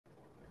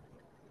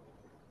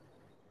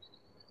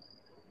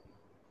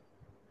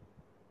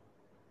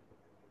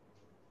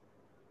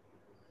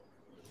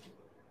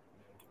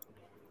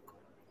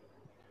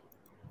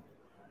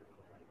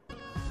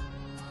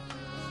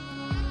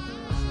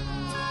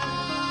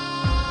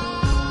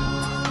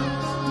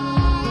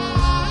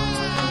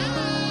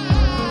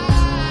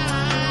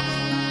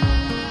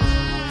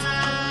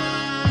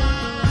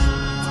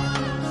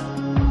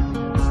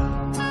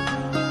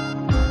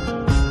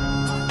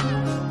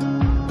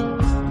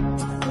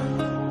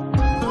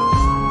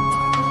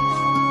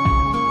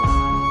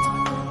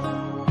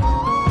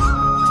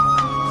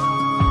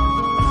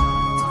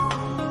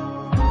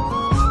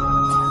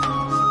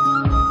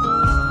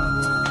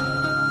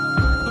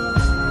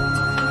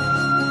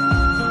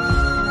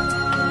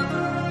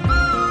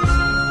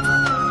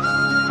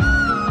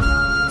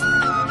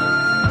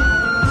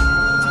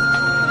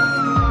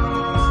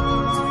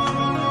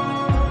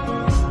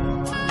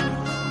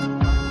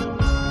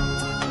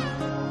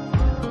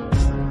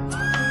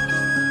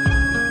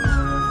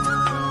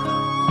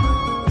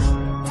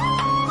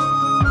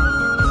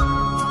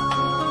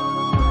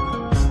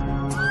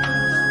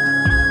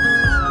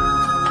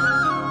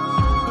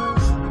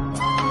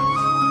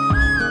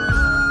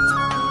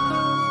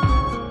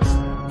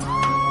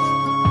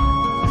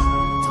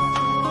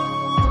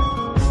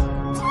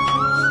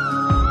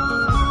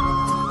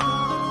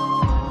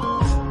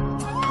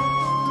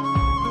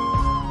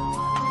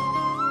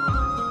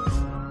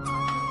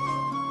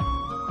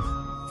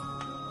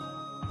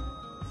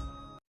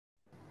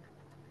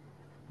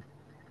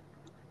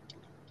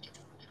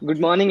Good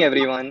morning,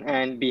 everyone,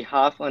 and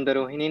behalf on the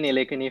Rohini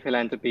Nilekani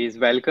Philanthropies,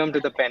 welcome to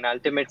the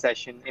penultimate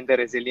session in the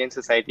Resilient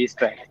Societies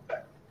track.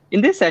 In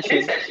this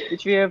session,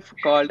 which we have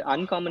called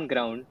Uncommon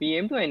Ground, we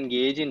aim to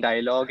engage in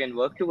dialogue and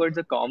work towards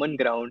a common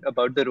ground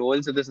about the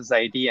roles of the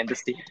society and the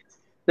state.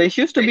 The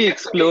issues to be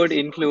explored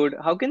include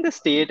how can the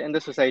state and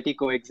the society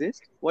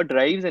coexist? What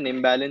drives an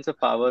imbalance of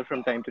power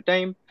from time to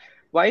time?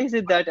 Why is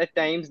it that at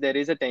times there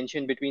is a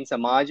tension between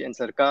samaj and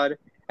sarkar?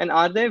 And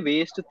are there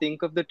ways to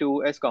think of the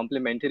two as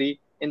complementary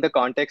in the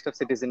context of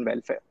citizen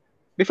welfare?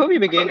 Before we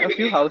begin, a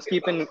few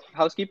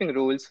housekeeping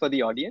rules for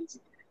the audience.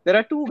 There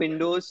are two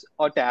windows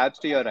or tabs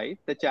to your right.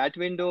 The chat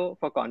window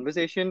for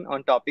conversation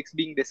on topics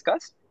being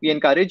discussed. We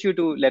encourage you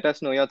to let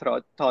us know your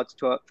thoughts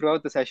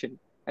throughout the session.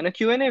 And a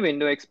Q&A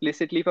window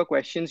explicitly for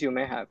questions you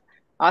may have.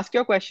 Ask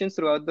your questions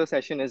throughout the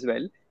session as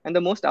well, and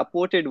the most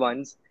upvoted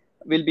ones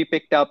will be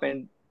picked up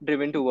and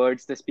driven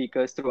towards the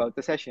speakers throughout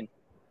the session.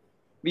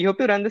 We hope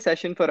to run the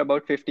session for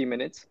about 50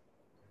 minutes.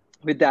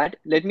 With that,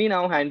 let me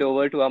now hand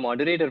over to our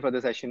moderator for the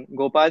session,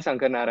 Gopal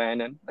Sankar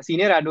Narayanan, a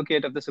senior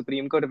advocate of the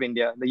Supreme Court of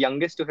India, the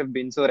youngest to have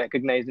been so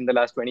recognized in the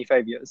last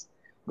 25 years.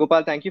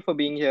 Gopal, thank you for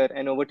being here,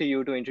 and over to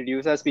you to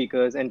introduce our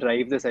speakers and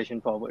drive the session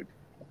forward.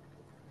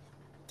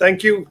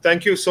 Thank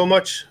you so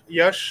much,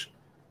 Yash.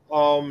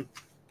 Um,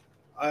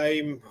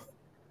 I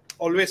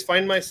always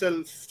find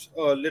myself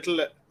a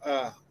little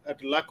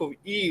at a lack of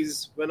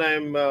ease when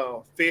I'm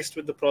faced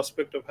with the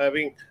prospect of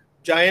having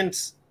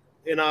giants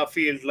in our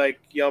field like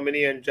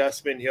Yamini and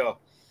Jasmine here.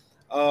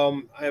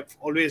 I've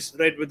always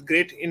read with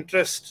great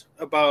interest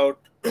about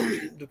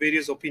the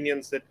various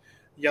opinions that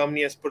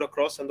Yamini has put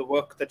across and the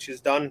work that she's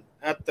done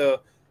at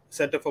the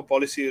Center for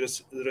Policy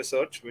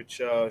Research,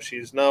 which she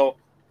is now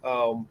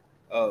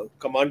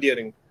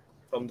commandeering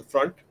from the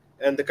front,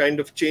 and the kind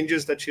of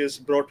changes that she has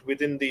brought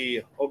within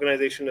the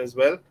organization as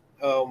well.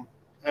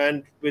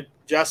 And with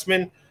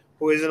Jasmine,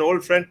 who is an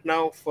old friend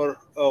now for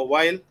a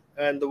while,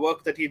 and the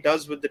work that he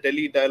does with the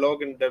Delhi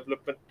Dialogue and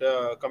Development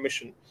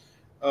Commission,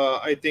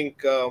 I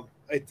think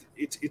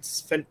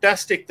it's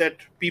fantastic that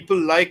people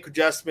like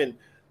Jasmine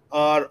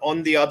are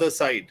on the other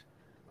side.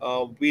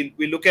 We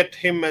look at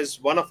him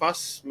as one of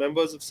us,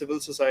 members of civil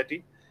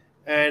society,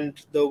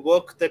 and the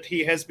work that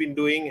he has been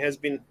doing has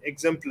been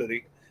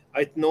exemplary.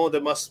 I know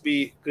there must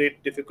be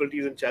great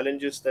difficulties and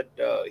challenges that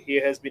he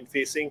has been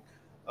facing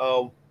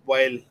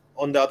while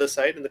on the other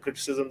side, and the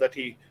criticism that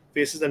he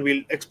faces, and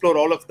we'll explore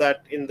all of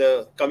that in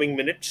the coming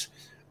minutes.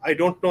 I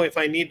don't know if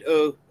I need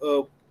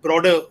a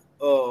broader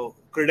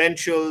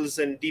credentials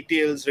and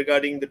details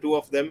regarding the two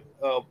of them.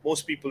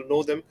 Most people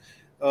know them.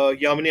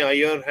 Yamini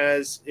Iyer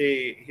has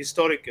a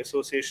historic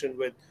association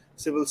with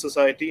civil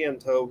society,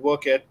 and her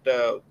work at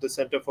the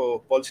Center for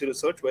Policy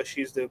Research, where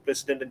she's the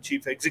president and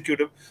chief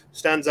executive,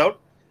 stands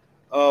out.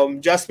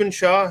 Jasmine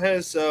Shah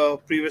has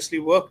previously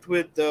worked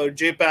with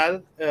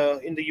JPAL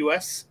in the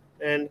US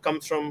and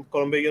comes from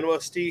Columbia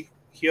University.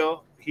 Here,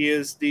 he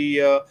is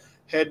the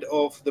head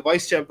of the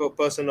vice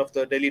chairperson of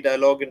the Delhi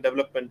Dialogue and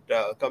Development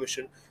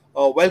Commission.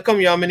 Welcome,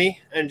 Yamini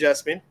and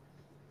Jasmine,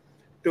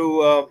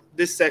 to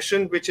this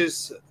session, which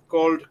is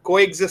called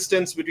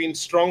Coexistence Between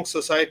Strong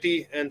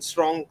Society and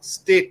Strong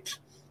State.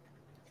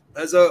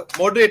 As a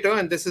moderator,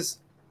 and this is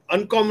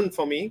uncommon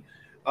for me,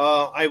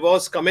 I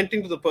was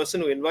commenting to the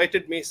person who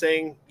invited me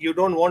saying, you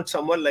don't want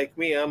someone like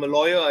me. I'm a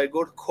lawyer. I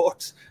go to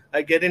courts.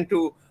 I get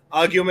into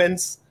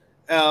arguments.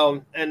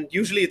 And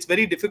usually it's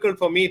very difficult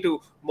for me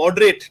to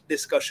moderate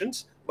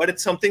discussions. But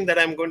it's something that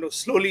I'm going to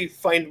slowly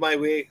find my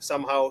way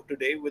somehow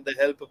today with the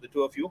help of the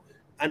two of you.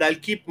 And I'll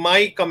keep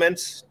my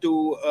comments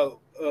to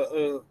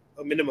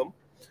a minimum.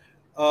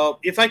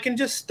 If I can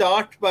just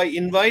start by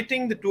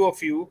inviting the two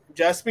of you,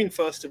 Jasmine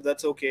first, if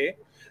that's okay,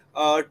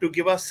 to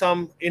give us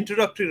some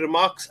introductory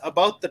remarks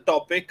about the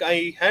topic.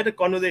 I had a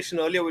conversation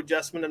earlier with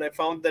Jasmine, and I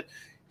found that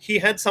he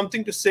had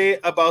something to say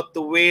about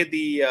the way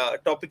the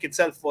topic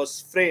itself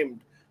was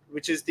framed,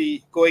 which is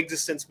the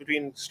coexistence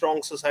between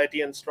strong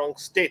society and strong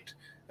state.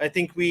 I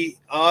think we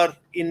are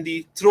in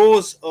the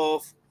throes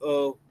of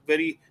a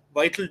very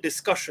vital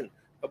discussion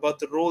about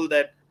the role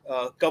that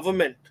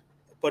government,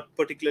 but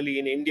particularly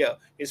in India,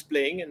 is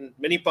playing in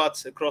many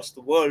parts across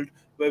the world,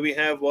 where we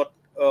have what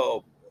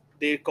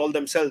they call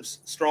themselves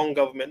strong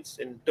governments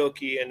in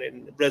Turkey and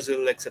in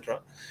Brazil, etc.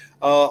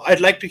 I'd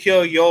like to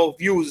hear your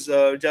views,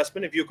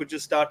 Jasmine, if you could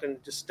just start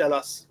and just tell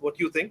us what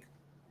you think.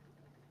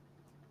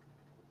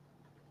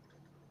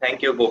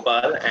 Thank you,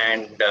 Gopal.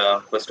 And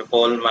first of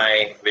all,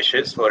 my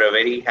wishes for a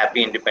very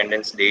happy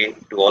Independence Day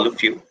to all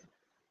of you.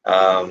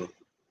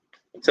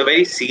 It's a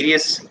very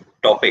serious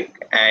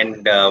topic.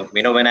 And,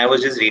 when I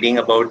was just reading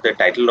about the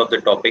title of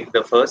the topic,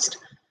 the first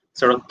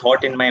sort of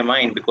thought in my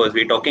mind, because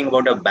we're talking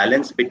about a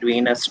balance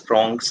between a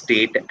strong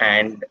state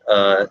and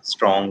a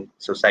strong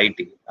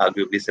society,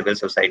 arguably civil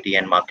society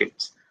and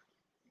markets.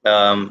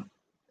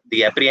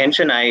 The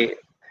apprehension I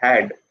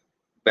had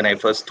when I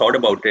first thought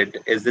about it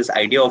is this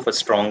idea of a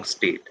strong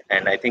state.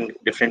 And I think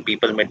different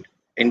people might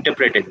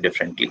interpret it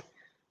differently.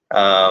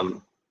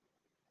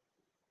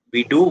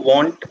 We do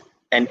want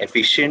an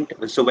efficient.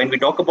 So when we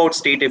talk about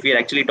state, if we are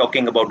actually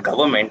talking about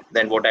government,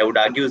 then what I would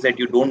argue is that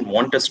you don't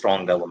want a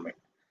strong government,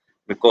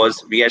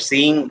 because we are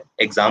seeing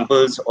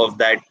examples of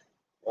that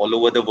all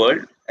over the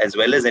world as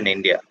well as in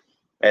India,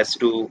 as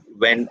to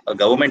when a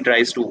government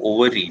tries to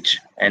overreach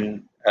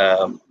and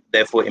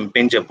therefore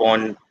impinge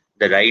upon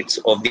the rights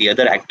of the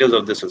other actors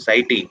of the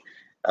society,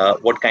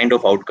 what kind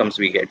of outcomes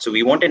we get. So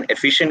we want an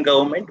efficient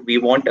government. We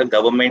want a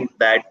government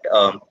that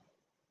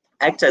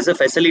acts as a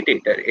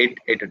facilitator.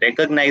 It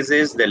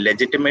recognizes the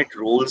legitimate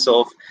roles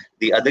of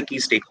the other key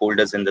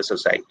stakeholders in the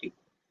society,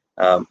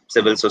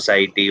 civil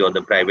society or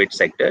the private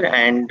sector,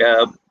 and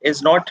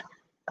is not,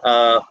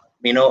 uh,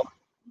 you know,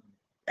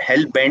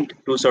 hell bent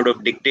to sort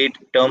of dictate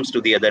terms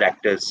to the other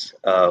actors,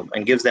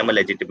 and gives them a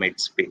legitimate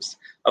space.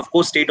 Of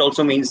course, state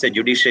also means the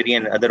judiciary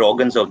and other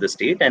organs of the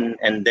state,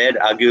 and there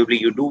arguably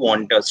you do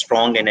want a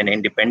strong and an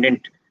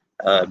independent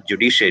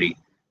judiciary.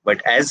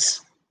 But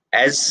as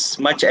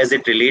much as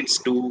it relates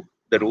to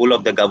the role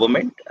of the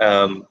government,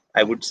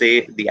 I would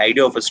say the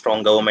idea of a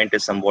strong government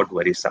is somewhat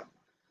worrisome.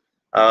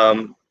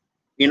 Um,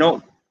 you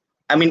know,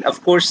 I mean,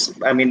 of course,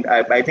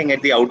 I think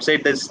at the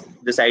outset,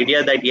 this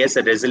idea that yes,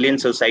 a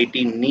resilient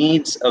society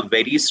needs a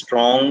very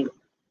strong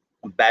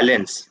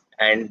balance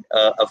and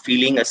a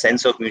feeling, a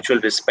sense of mutual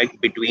respect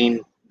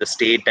between the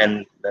state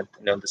and the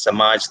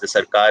samaaj, the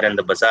sarkaar, and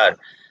the bazaar.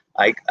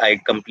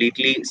 I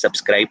completely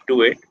subscribe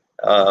to it,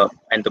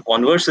 and the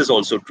converse is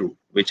also true,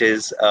 which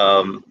is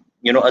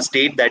a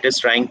state that is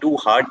trying too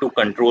hard to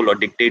control or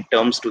dictate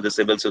terms to the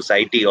civil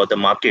society or the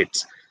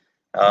markets,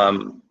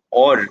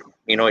 or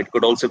it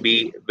could also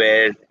be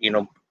where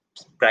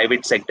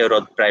private sector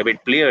or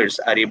private players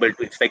are able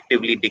to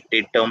effectively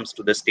dictate terms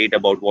to the state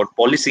about what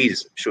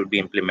policies should be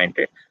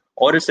implemented,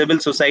 or a civil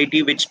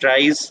society which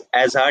tries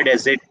as hard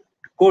as it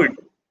could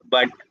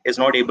but is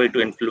not able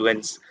to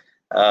influence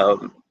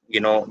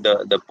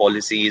the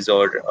policies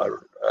or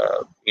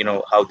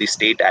how the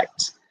state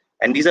acts.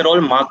 And these are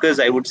all markers,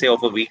 I would say,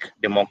 of a weak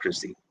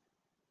democracy.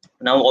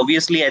 Now,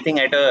 obviously, I think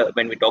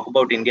when we talk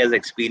about India's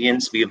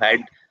experience, we've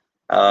had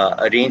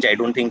a range. I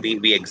don't think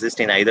we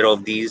exist in either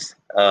of these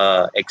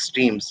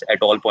extremes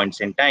at all points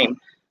in time.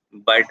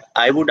 But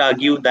I would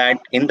argue that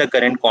in the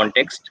current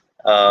context,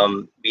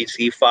 we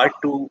see far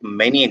too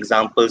many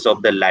examples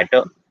of the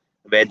latter,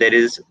 where there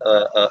is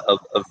a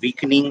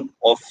weakening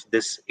of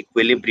this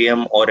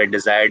equilibrium or a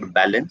desired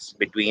balance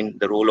between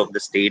the role of the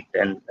state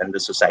and the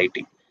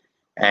society.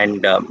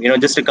 And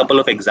just a couple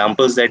of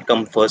examples that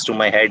come first to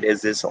my head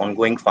is this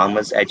ongoing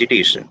farmers'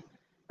 agitation.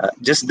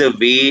 Just the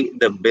way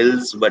the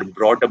bills were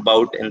brought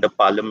about in the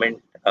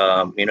parliament,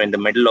 in the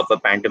middle of a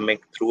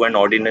pandemic through an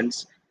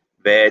ordinance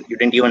where you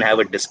didn't even have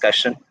a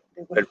discussion,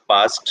 they were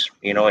passed,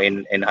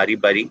 in hurry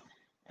burry.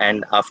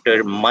 And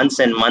after months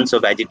and months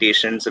of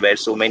agitations, where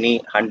so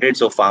many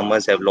hundreds of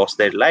farmers have lost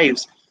their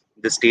lives,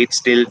 the state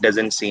still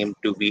doesn't seem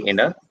to be in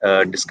a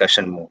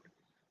discussion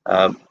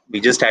mode.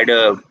 We just had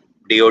a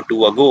day or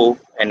two ago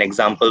an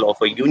example of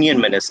a union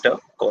minister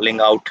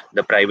calling out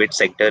the private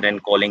sector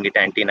and calling it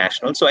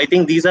anti-national. So I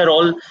think these are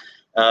all,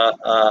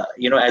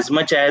 as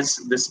much as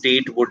the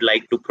state would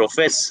like to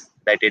profess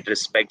that it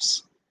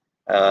respects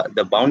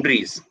the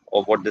boundaries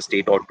of what the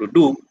state ought to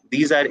do,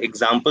 these are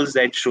examples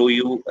that show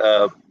you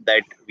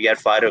that we are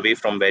far away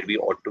from where we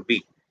ought to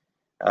be.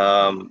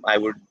 I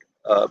would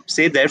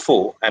say,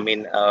 therefore,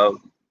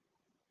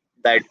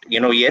 that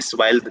yes,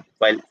 while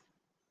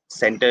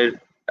center,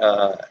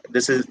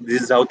 this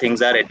is how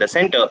things are at the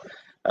center.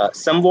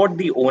 Somewhat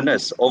the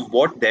onus of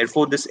what,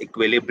 therefore, this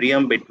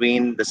equilibrium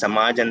between the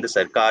samaj and the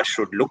sarkar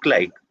should look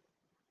like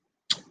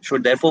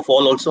should therefore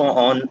fall also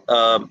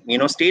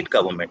on state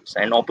governments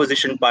and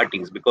opposition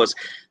parties, because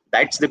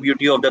that's the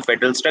beauty of the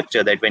federal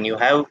structure, that when you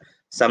have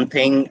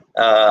something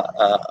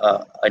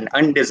an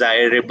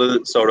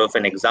undesirable sort of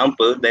an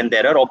example, then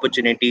there are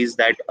opportunities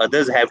that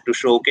others have to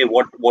show, okay,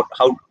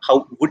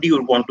 how would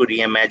you want to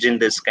reimagine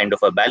this kind of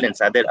a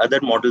balance? Are there other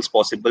models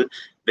possible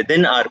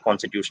within our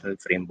constitutional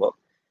framework?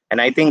 And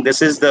I think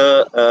this is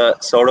the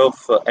sort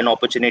of an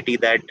opportunity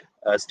that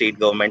state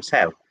governments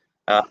have.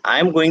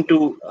 I'm going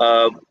to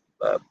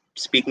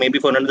speak maybe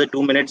for another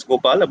 2 minutes,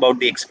 Gopal, about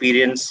the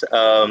experience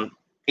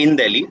in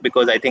Delhi,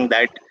 because I think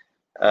that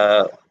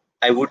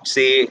I would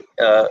say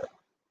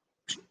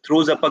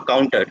throws up a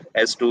counter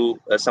as to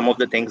some of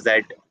the things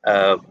that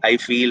I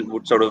feel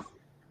would sort of,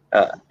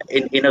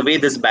 in a way,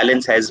 this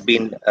balance has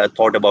been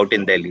thought about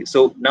in Delhi.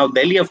 So now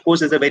Delhi, of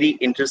course, is a very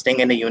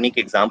interesting and a unique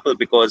example,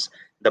 because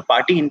the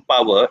party in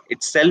power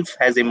itself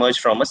has emerged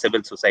from a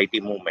civil society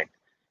movement.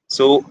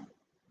 So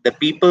the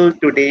people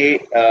today,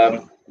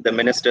 the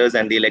ministers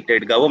and the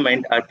elected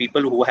government, are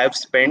people who have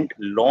spent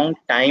long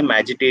time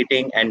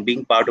agitating and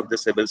being part of the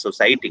civil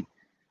society.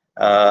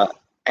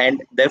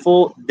 And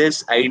therefore,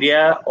 this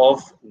idea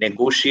of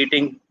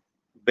negotiating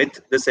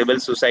with the civil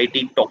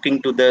society, talking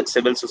to the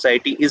civil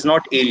society, is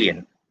not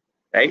alien,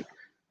 right?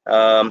 There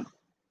are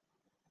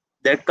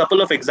a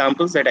couple of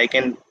examples that I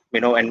can,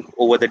 and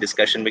over the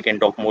discussion, we can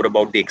talk more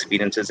about the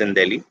experiences in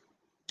Delhi.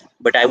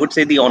 But I would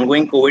say the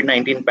ongoing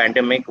COVID-19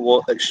 pandemic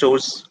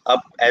shows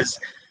up as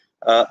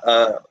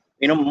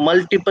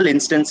multiple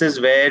instances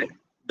where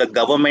the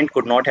government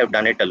could not have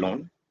done it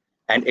alone.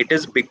 And it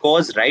is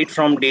because right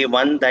from day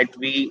one that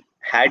we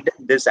had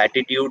this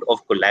attitude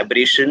of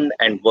collaboration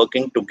and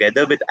working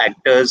together with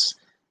actors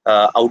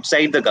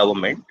outside the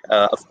government.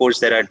 Of course,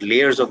 there are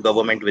layers of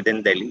government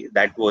within Delhi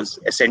that was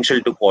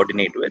essential to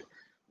coordinate with.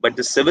 But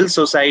the civil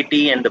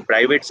society and the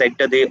private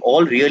sector, they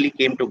all really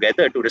came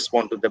together to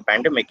respond to the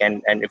pandemic.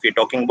 And if you're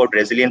talking about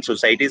resilient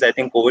societies, I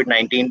think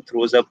COVID-19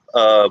 throws up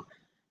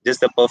just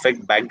the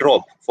perfect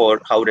backdrop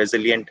for how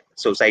resilient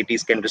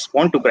societies can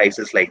respond to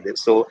crises like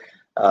this. So,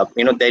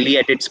 Delhi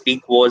at its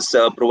peak was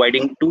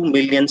providing 2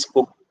 million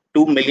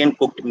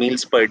cooked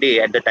meals per day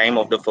at the time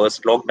of the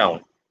first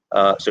lockdown.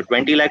 So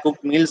 20 lakh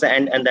cooked meals,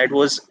 and that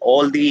was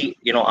all the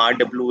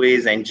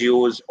RWAs,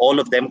 NGOs, all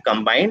of them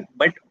combined,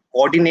 but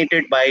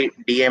coordinated by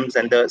DMs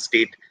and the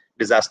state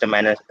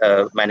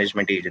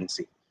management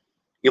agency.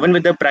 Even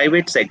with the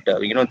private sector,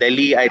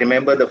 Delhi, I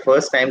remember the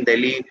first time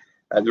Delhi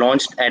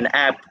launched an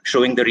app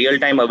showing the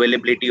real-time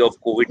availability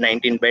of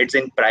COVID-19 beds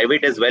in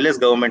private as well as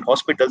government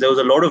hospitals. There was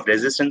a lot of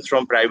resistance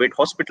from private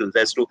hospitals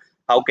as to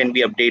how can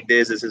we update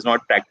this is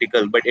not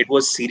practical, but it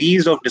was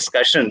series of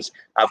discussions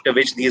after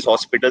which these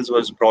hospitals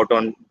was brought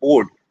on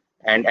board.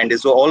 And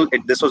this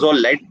was all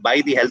led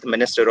by the health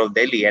minister of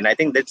Delhi. And I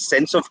think that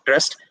sense of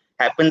trust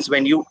happens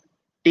when you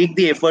take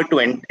the effort to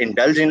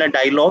indulge in a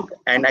dialogue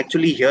and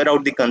actually hear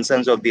out the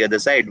concerns of the other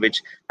side,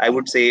 which I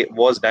would say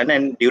was done.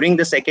 And during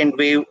the second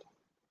wave,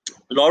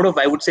 a lot of,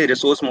 I would say,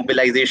 resource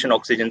mobilization,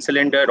 oxygen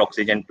cylinder,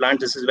 oxygen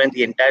plants. This is when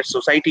the entire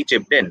society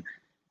chipped in.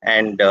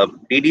 And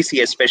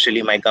DDC,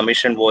 especially, my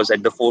commission was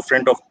at the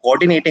forefront of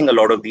coordinating a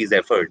lot of these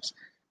efforts.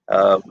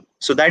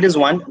 So that is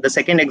one. The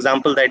second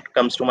example that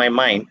comes to my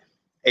mind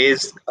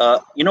is,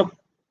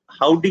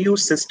 how do you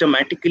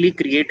systematically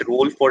create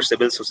role for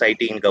civil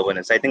society in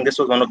governance? I think this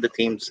was one of the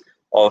themes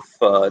of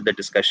the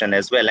discussion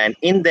as well. And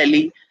in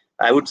Delhi,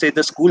 I would say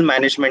the school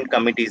management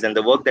committees and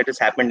the work that has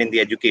happened in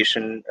the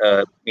education,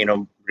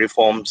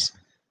 reforms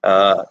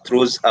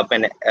throws up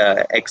an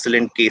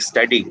excellent case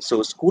study.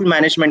 So school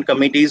management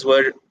committees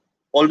were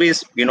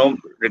always,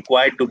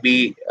 required to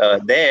be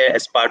there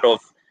as part of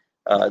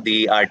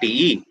the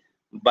RTE.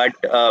 But,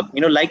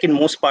 like in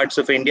most parts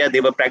of India,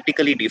 they were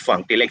practically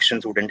defunct.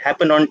 Elections wouldn't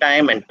happen on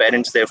time, and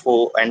parents,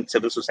 therefore, and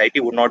civil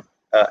society would not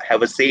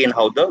have a say in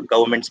how the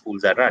government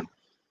schools are run.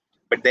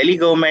 But Delhi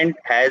government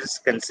has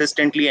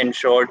consistently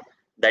ensured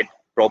that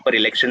proper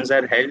elections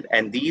are held,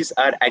 and these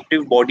are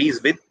active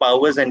bodies with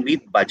powers and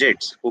with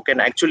budgets who can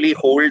actually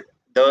hold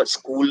the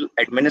school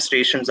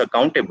administrations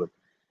accountable.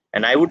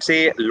 And I would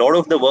say a lot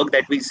of the work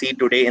that we see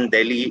today in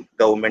Delhi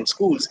government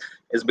schools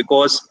is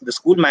because the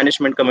school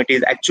management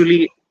committees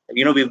actually,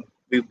 we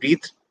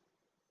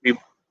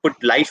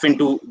put life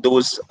into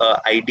those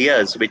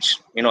ideas which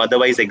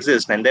otherwise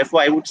exist. And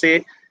therefore, I would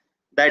say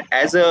that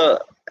as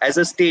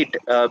a state,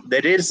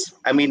 there is,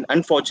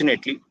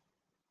 unfortunately,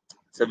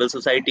 civil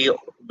society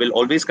will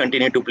always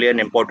continue to play an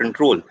important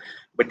role.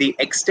 But the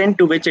extent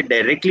to which it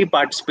directly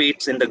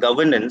participates in the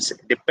governance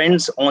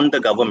depends on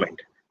the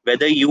government.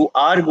 Whether you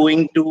are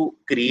going to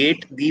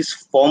create these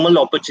formal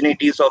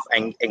opportunities of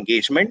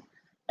engagement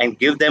and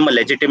give them a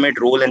legitimate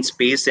role and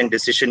space in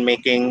decision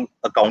making,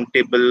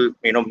 accountable,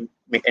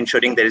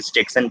 ensuring there is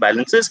checks and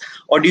balances,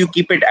 or do you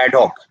keep it ad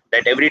hoc?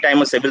 That every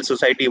time a civil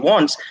society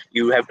wants,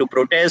 you have to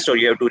protest, or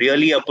you have to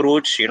really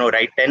approach,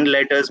 write 10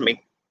 letters,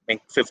 make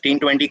 15,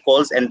 20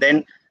 calls, and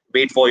then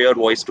wait for your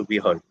voice to be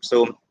heard.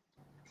 So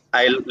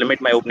I'll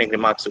limit my opening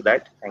remarks to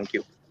that. Thank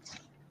you.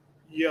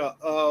 Yeah,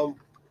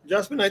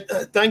 Jasmine,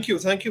 thank you.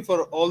 Thank you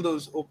for all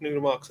those opening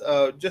remarks.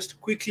 Just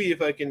quickly,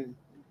 if I can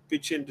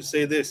pitch in to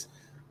say this,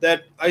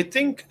 that I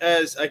think,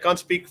 as I can't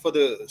speak for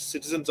the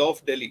citizens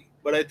of Delhi,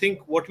 but I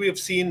think what we have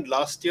seen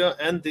last year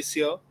and this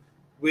year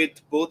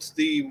with both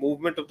the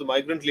movement of the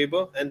migrant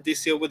labor and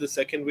this year with the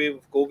second wave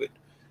of COVID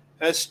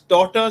has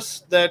taught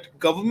us that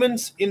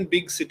governments in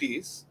big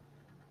cities,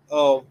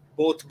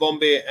 both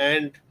Bombay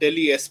and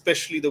Delhi,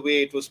 especially the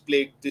way it was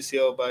plagued this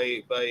year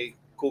by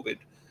COVID,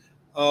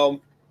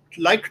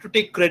 like to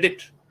take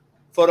credit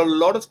for a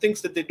lot of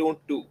things that they don't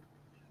do.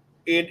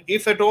 And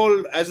if at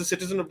all, as a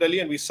citizen of Delhi,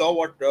 and we saw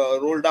what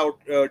rolled out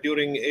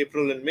during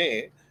April and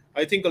May,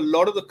 I think a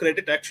lot of the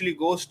credit actually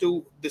goes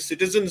to the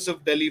citizens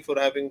of Delhi for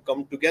having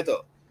come together.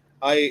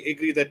 I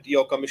agree that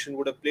your commission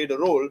would have played a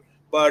role,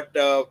 but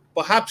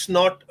perhaps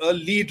not a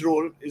lead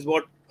role is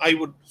what I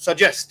would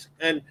suggest.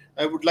 And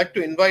I would like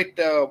to invite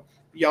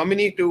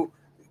Yamini to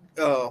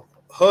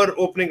her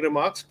opening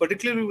remarks,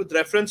 particularly with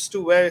reference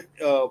to where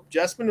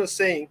Jasmine was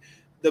saying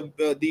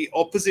the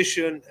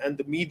opposition and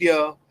the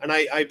media, and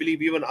I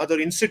believe even other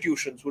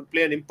institutions would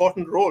play an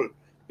important role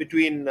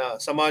between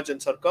Samaj and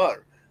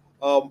Sarkar.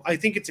 I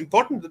think it's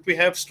important that we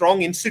have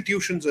strong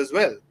institutions as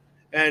well.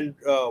 And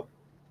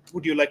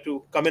would you like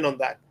to come in on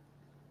that?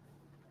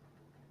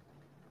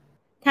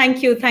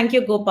 Thank you,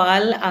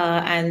 Gopal,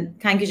 and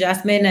thank you,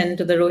 Jasmine, and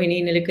to the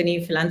Rohini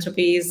Nilekani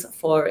Philanthropies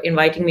for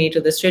inviting me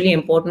to this really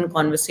important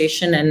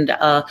conversation, and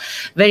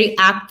very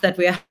apt that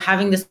we are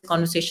having this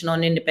conversation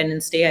on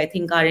Independence Day. I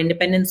think our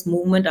independence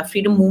movement, our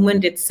freedom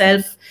movement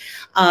itself,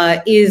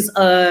 is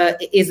a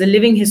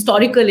living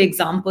historical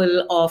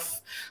example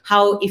of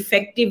how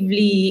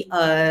effectively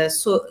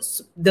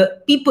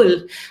the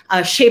people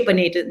shape a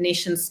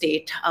nation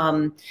state,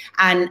 and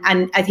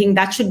I think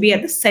that should be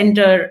at the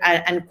center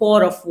and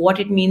core of what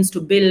it means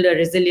to build a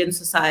resilient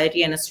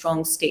society and a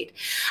strong state.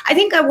 I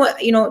think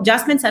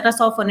Jasmine set us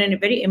off on a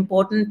very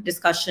important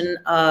discussion,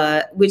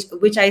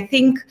 which I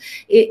think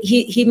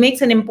he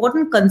makes an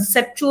important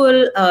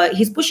conceptual.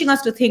 He's pushing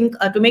us to think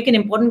to make an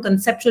important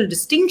conceptual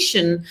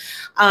distinction,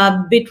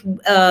 or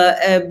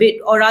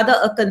rather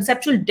a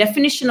conceptual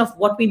definition of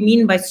what we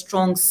mean by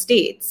strong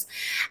states.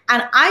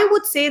 And I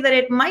would say that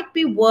it might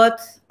be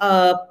worth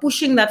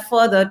pushing that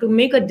further to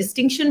make a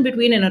distinction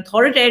between an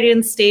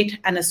authoritarian state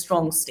and a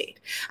strong state.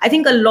 I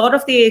think a lot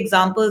of the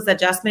examples that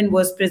Jasmine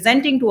was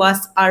presenting to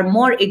us are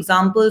more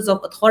examples of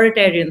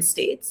authoritarian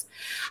states.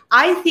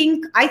 I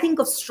think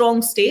of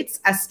strong states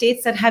as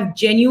states that have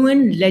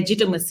genuine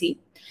legitimacy.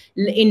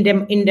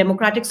 In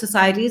democratic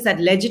societies, that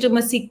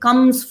legitimacy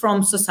comes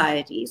from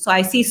society. So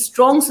I see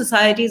strong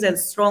societies and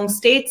strong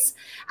states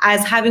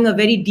as having a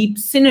very deep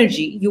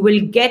synergy. You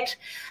will get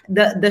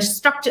the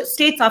structure.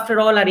 States, after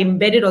all, are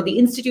embedded, or the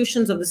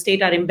institutions of the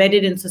state are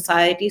embedded in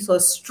society. So a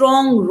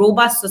strong,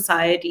 robust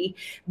society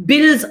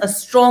builds a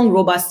strong,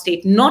 robust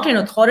state, not an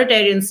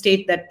authoritarian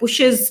state that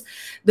pushes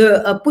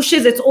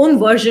its own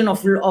version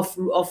of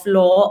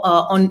law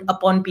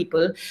upon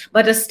people,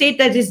 but a state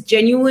that is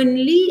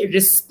genuinely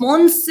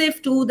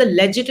responsive to the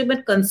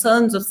legitimate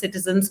concerns of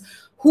citizens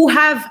who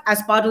have,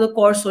 as part of the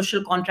core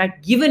social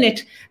contract, given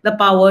it the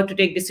power to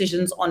take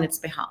decisions on its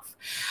behalf.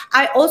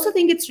 I also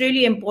think it's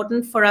really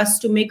important for us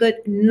to make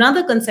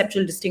another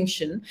conceptual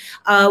distinction,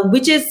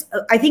 which is,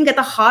 I think, at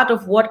the heart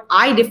of what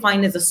I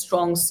define as a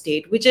strong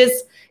state, which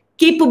is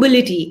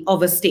capability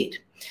of a state.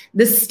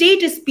 The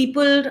state is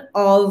peopled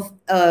of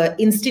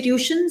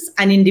institutions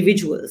and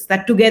individuals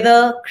that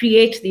together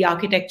create the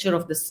architecture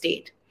of the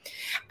state.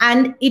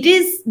 And it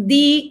is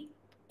the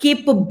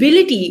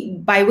capability,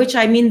 by which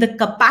I mean the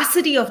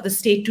capacity of the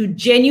state to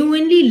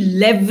genuinely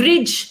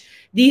leverage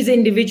these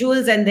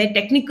individuals and their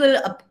technical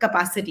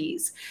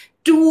capacities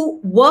to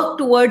work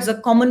towards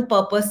a common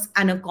purpose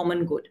and a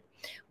common good.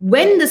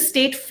 When the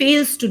state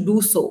fails to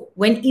do so,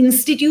 when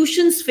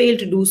institutions fail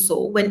to do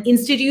so, when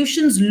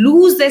institutions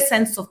lose their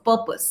sense of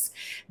purpose,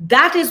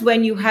 that is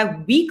when you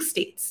have weak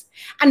states.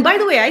 And by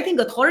the way, I think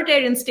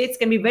authoritarian states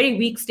can be very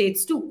weak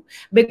states too,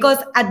 because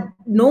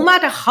no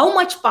matter how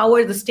much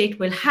power the state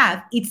will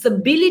have, its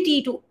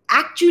ability to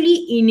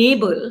actually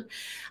enable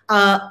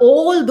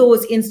all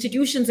those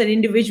institutions and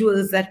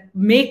individuals that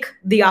make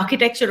the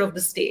architecture of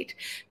the state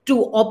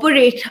to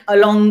operate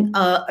along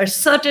a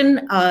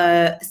certain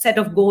set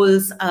of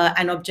goals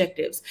and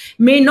objectives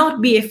may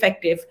not be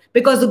effective,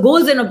 because the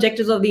goals and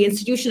objectives of the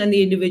institution and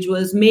the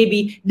individuals may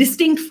be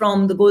distinct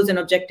from the goals and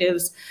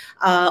objectives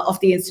of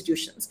the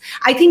institutions.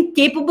 I think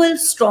capable,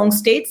 strong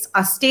states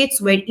are states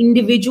where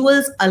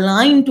individuals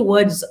align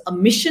towards a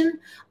mission,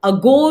 a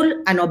goal,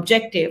 an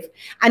objective,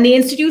 and the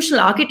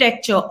institutional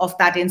architecture of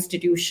that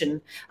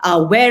institution,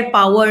 where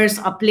powers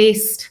are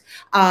placed,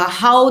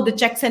 how the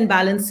checks and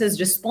balances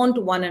respond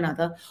to one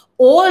another,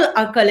 all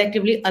are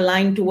collectively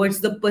aligned towards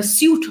the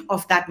pursuit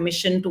of that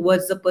mission,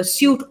 towards the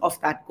pursuit of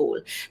that goal.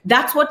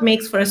 That's what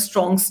makes for a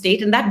strong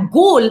state, and that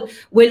goal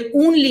will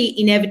only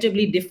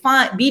inevitably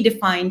be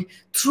defined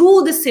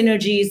through the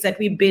synergies that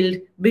we build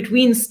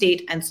between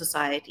state and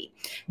society.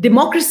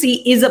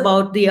 Democracy is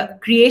about the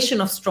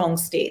creation of strong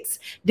states.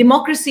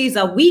 Democracies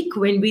are weak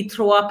when we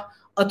throw up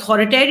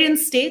authoritarian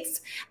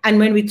states, and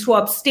when we throw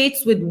up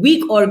states with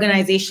weak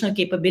organizational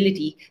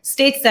capability,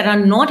 states that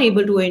are not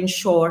able to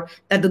ensure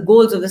that the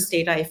goals of the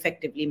state are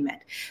effectively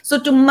met. So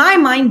to my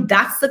mind,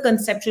 that's the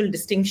conceptual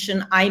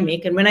distinction I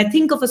make. And when I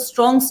think of a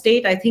strong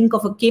state, I think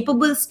of a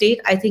capable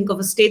state. I think of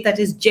a state that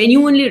is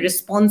genuinely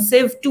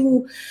responsive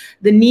to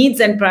the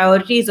needs and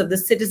priorities of the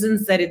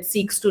citizens that it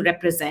seeks to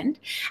represent,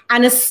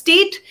 and a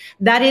state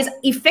that is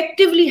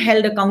effectively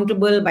held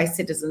accountable by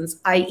citizens,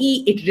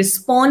 i.e. it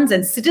responds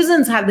and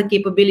citizens have the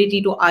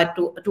capability to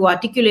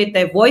articulate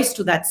their voice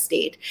to that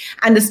state.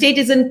 And the state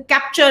isn't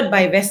captured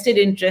by vested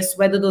interests,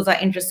 whether those are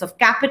interests of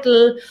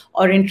capital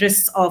or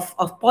interests of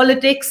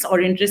politics or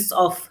interests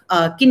of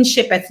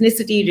kinship,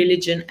 ethnicity,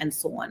 religion, and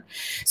so on.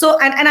 So,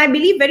 and I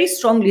believe very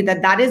strongly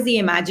that that is the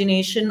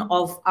imagination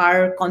of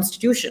our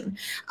Constitution.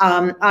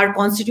 Our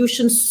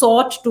Constitution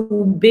sought to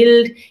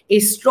build a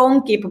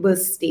strong, capable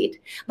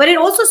state, but it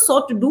also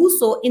sought to do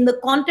so in the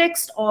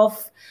context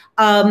of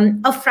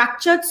a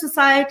fractured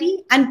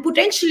society and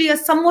potentially a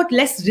somewhat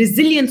less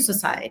resilient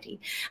society.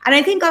 And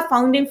I think our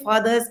founding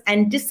fathers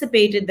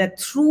anticipated that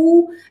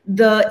through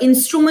the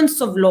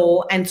instruments of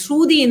law and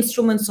through the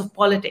instruments of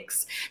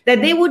politics,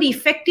 that they would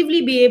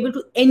effectively be able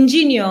to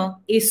engineer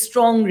a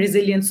strong,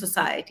 resilient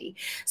society.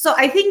 So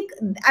I think,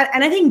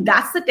 and I think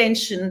that's the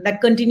tension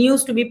that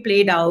continues to be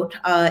played out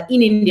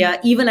in India,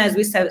 even as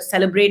we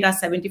celebrate our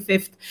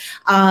 75th,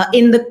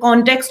 in the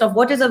context of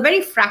what is a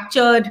very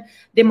fractured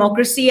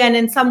democracy, and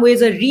in some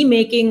ways a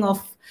remaking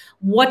of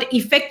what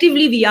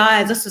effectively we are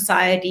as a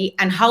society,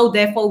 and how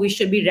therefore we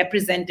should be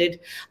represented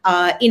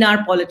in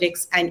our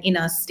politics and in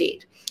our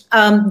state.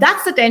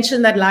 That's the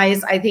tension that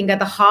lies, I think, at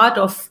the heart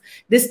of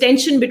this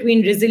tension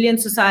between resilient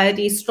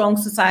societies, strong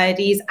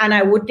societies, and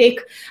I would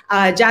take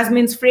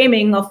Jasmine's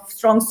framing of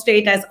strong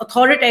state as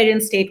authoritarian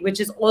state, which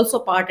is also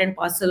part and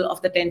parcel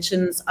of the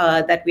tensions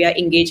that we are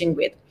engaging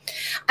with.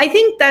 I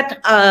think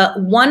that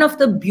one of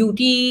the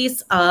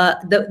beauties,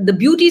 the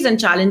beauties and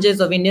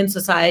challenges of Indian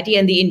society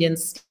and the Indian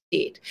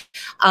state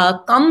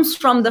comes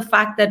from the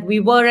fact that we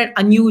were an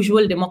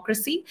unusual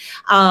democracy.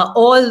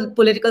 All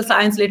political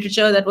science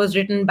literature that was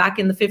written back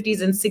in the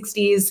 50s and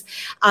 60s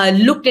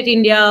looked at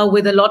India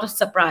with a lot of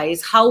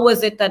surprise. How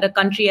was it that a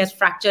country as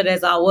fractured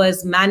as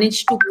ours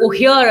managed to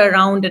cohere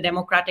around a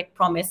democratic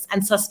promise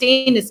and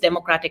sustain its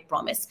democratic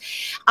promise?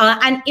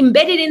 And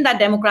embedded in that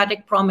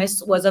democratic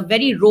promise was a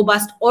very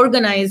robust,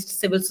 organized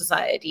civil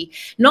society.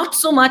 Not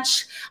so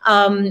much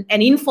an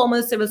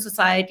informal civil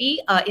society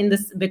in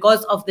this,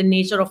 because of the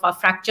nature of our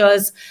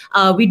fractures.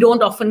 We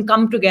don't often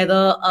come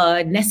together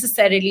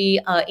necessarily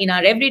in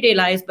our everyday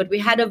lives, but we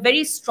had a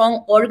very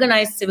strong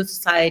organized civil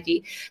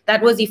society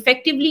that was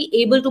effectively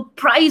able to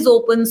prize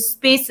open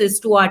spaces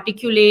to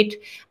articulate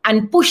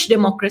and push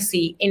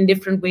democracy in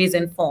different ways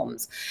and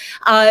forms.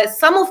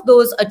 Some of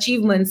those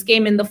achievements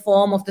came in the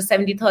form of the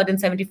 73rd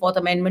and 74th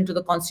Amendment to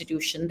the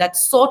Constitution that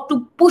sought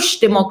to push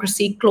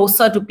democracy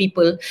closer to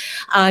people.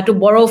 To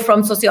borrow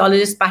from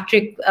sociologist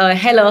Patrick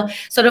Heller,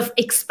 sort of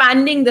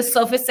expanding the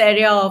surface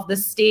area of the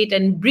state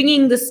and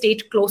bringing the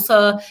state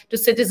closer to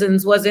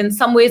citizens was in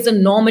some ways a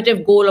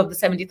normative goal of the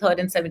 73rd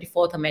and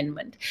 74th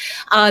Amendment.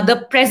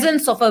 The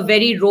presence of a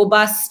very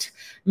robust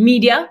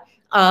media,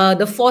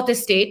 the fourth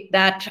estate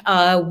that,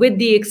 with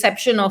the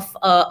exception of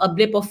a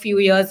blip of few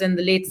years in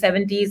the late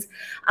 70s,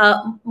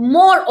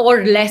 more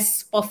or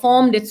less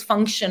performed its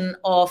function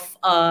of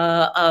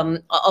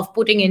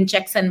putting in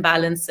checks and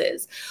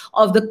balances,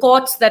 of the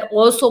courts that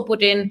also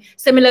put in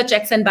similar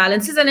checks and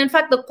balances. And in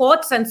fact, the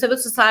courts and civil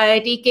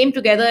society came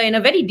together in a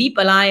very deep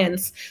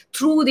alliance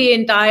through the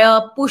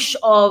entire push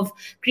of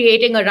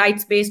creating a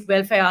rights-based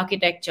welfare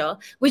architecture,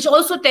 which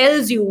also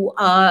tells you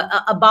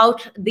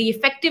about the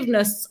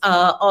effectiveness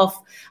of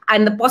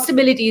and the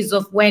possibilities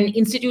of when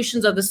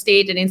institutions of the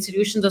state and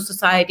institutions of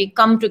society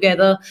come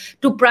together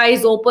to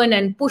prize open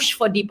and push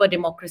for deeper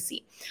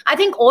democracy. I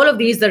think all of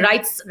these, the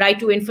right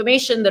to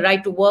information, the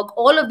right to work,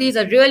 all of these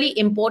are really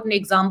important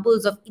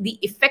examples of the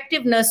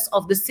effectiveness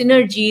of the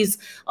synergies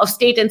of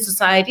state and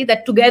society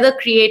that together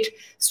create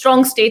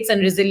strong states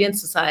and resilient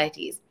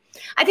societies.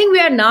 I think we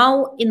are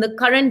now in the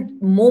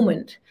current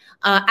moment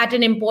at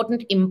an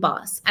important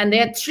impasse. And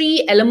there are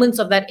three elements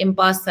of that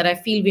impasse that I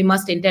feel we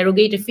must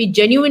interrogate if we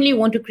genuinely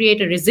want to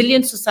create a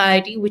resilient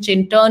society, which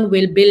in turn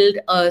will build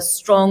a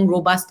strong,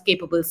 robust,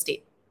 capable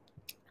state.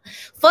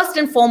 First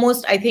and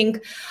foremost, I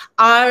think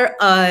our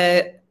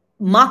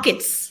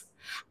markets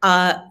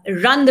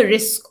run the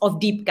risk of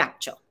deep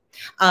capture.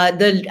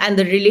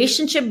 The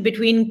relationship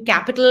between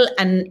capital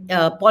and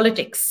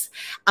politics,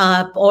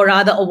 or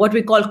rather, or what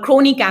we call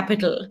crony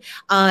capital,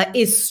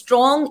 is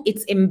strong,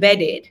 it's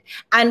embedded.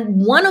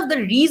 And one of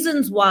the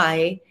reasons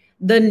why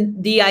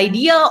the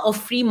idea of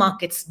free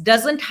markets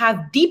doesn't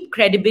have deep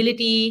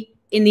credibility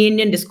in the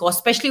Indian discourse,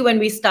 especially when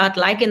we start,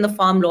 like in the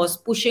farm laws,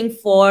 pushing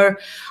for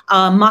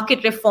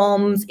market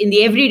reforms in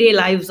the everyday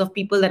lives of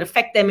people that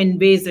affect them in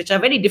ways which are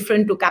very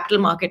different to capital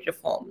market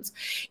reforms,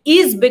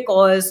 is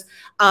because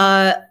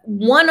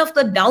one of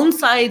the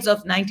downsides of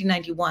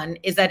 1991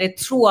 is that it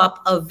threw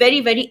up a very,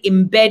 very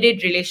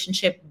embedded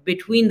relationship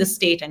between the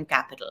state and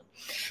capital.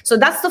 So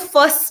that's the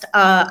first,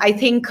 I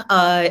think,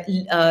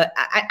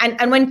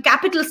 and when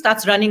capital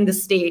starts running the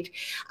state,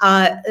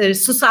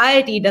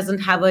 society doesn't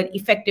have an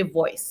effective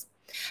voice.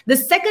 The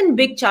second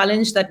big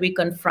challenge that we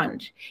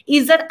confront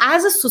is that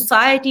as a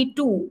society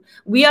too,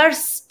 we are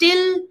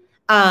still,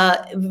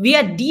 we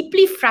are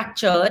deeply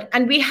fractured,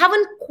 and we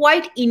haven't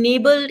quite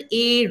enabled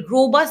a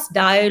robust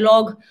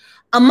dialogue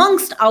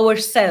amongst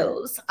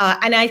ourselves.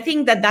 And I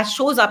think that that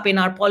shows up in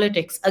our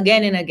politics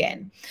again and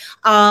again,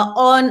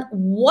 on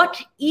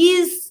what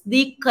is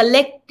the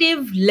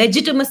collective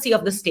legitimacy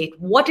of the state?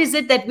 What is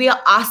it that we are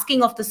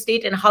asking of the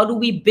state, and how do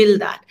we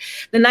build that?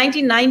 The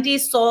 1990s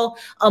saw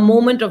a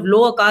moment of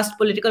lower caste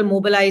political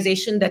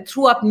mobilization that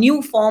threw up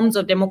new forms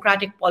of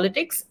democratic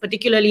politics,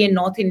 particularly in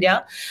North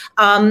India.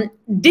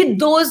 Did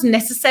those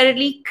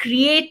necessarily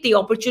create the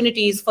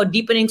opportunities for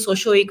deepening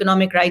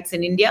socio-economic rights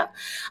in India?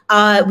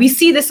 We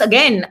see this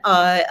again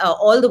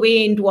all the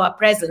way into our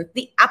present.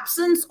 The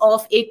absence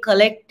of a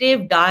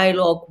collective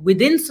dialogue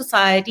within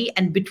society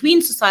and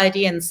between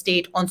society and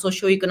state on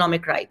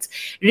socio-economic rights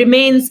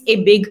remains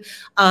a big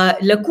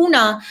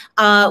lacuna,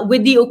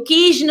 with the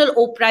occasional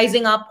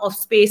uprising up of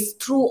space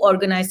through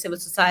organized civil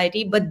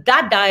society. But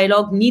that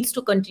dialogue needs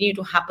to continue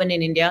to happen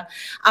in India.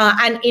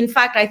 And in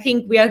fact, I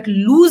think we are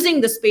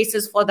losing the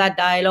spaces for that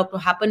dialogue to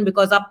happen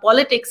because our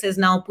politics is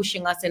now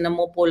pushing us in a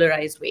more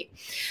polarized way.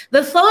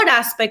 The third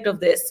aspect of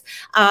this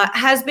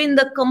has been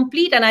the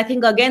complete, and I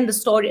think again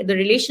the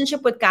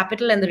relationship with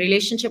capital and the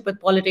relationship with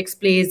politics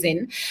plays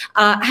in,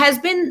 has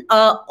been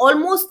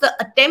almost the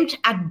attempt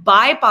at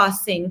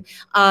bypassing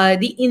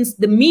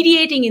the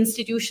mediating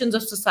institutions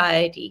of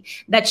society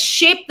that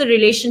shape the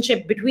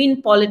relationship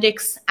between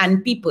politics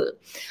and people.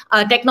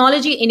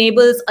 Technology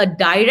enables a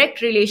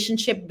direct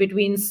relationship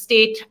between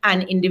state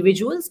and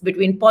individuals,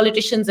 between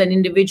politicians and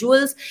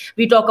individuals.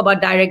 We talk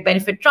about direct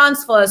benefit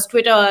transfers.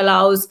 Twitter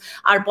allows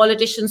our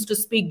politicians to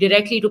speak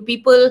directly to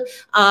people.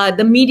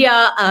 The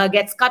media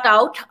gets cut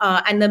out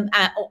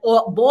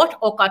or bought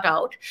or cut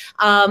out.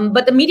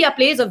 But the media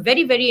plays a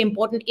very, very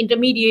important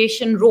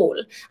intermediation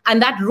role.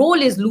 And that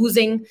role is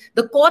losing.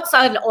 The courts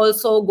are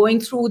also going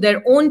through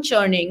their own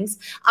churnings.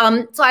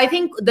 So I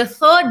think the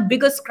third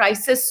biggest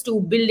crisis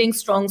to building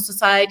strong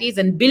societies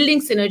and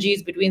building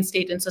synergies between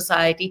state and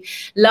society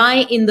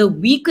lie in the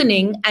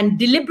weakening and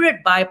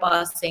deliberate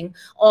bypassing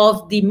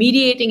of the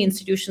mediating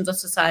institutions of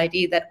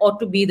society that ought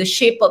to be the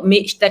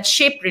that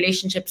shape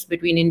relationships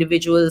between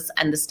individuals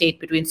and the state,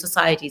 between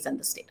societies and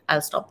the state.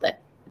 I'll stop there.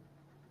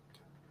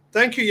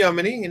 Thank you,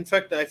 Yamini. In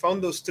fact, I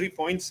found those 3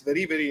 points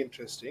very, very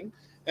interesting.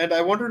 And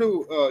I wanted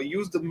to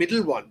use the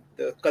middle one,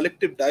 the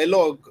collective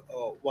dialogue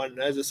one,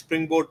 as a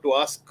springboard to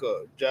ask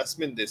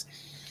Jasmine this.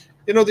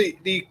 You know,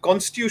 the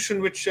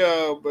constitution which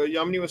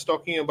Yamini was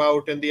talking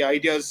about and the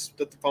ideas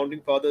that the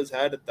founding fathers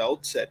had at the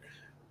outset,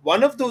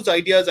 one of those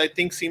ideas I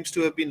think seems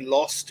to have been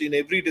lost in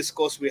every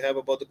discourse we have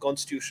about the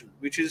constitution,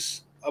 which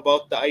is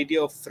about the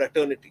idea of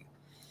fraternity.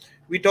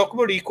 We talk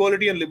about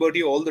equality and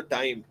liberty all the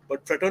time,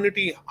 but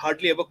fraternity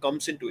hardly ever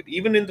comes into it.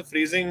 Even in the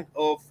phrasing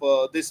of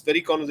this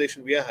very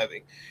conversation we are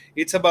having,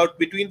 it's about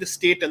between the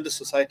state and the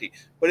society,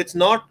 but it's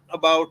not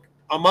about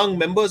among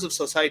members of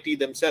society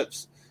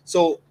themselves.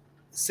 So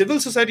civil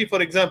society,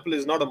 for example,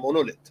 is not a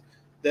monolith.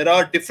 There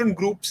are different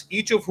groups,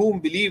 each of whom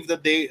believe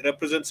that they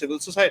represent civil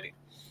society.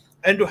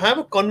 And to have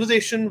a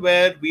conversation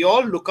where we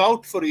all look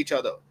out for each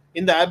other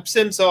in the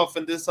absence of,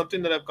 and this is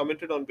something that I've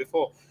commented on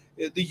before,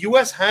 the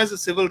US has a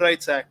Civil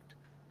Rights Act.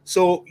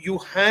 So you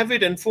have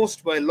it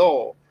enforced by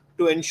law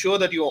to ensure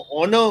that you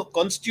honor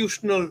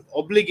constitutional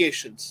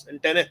obligations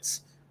and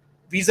tenets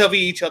vis-a-vis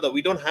each other.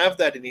 We don't have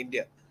that in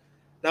India.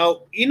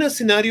 Now, in a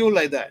scenario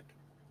like that,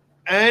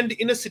 and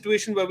in a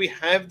situation where we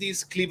have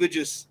these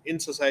cleavages in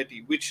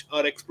society, which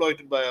are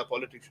exploited by our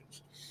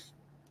politicians,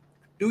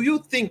 do you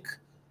think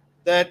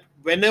that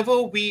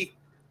whenever we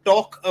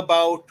talk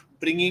about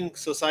bringing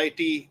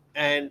society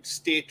and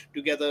state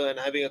together and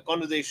having a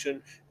conversation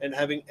and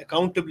having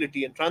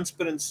accountability and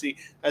transparency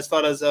as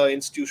far as our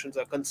institutions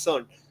are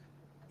concerned,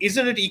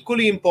 isn't it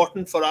equally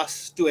important for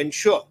us to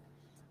ensure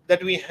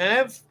that we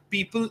have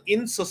people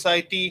in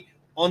society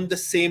on the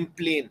same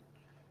plane?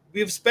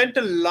 We've spent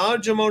a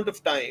large amount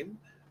of time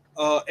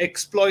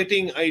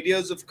exploiting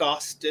ideas of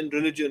caste and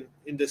religion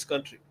in this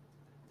country.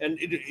 And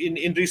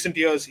in recent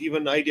years,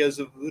 even ideas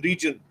of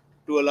region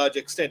to a large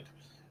extent.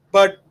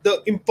 But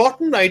the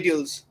important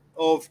ideals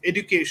of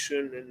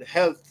education and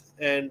health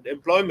and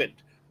employment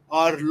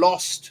are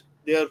lost.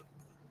 They are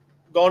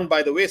gone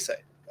by the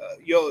wayside.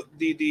 The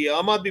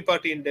Aam Aadmi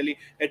Party in Delhi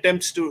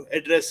attempts to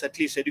address at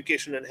least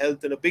education and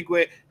health in a big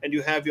way, and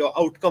you have your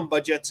outcome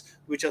budgets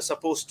which are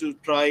supposed to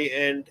try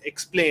and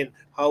explain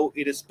how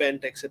it is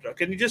spent, etc.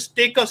 Can you just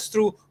take us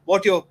through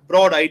what your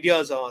broad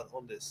ideas are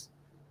on this?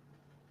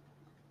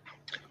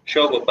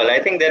 Sure, Gopal. I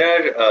think there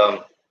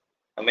are,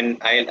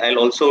 I'll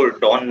also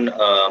don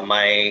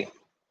my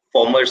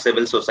former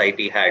civil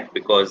society hat,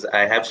 because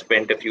I have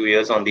spent a few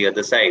years on the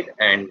other side.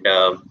 And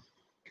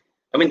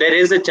there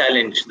is a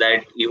challenge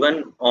that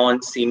even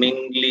on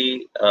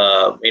seemingly,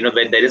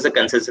 where there is a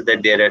consensus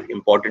that there are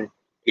important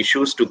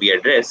issues to be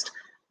addressed,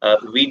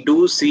 we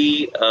do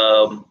see,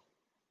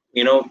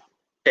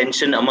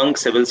 tension among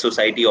civil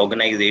society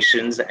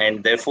organizations,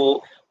 and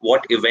therefore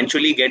what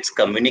eventually gets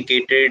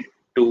communicated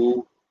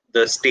to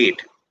the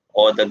state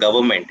or the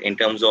government in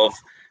terms of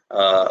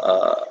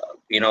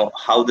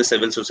how the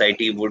civil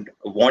society would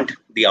want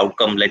the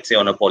outcome, let's say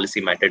on a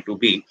policy matter, to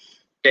be,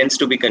 tends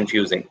to be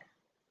confusing.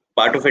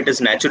 Part of it is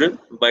natural,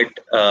 but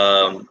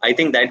I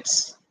think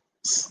that's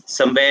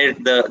somewhere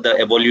the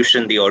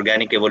evolution, the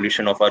organic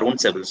evolution of our own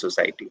civil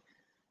society.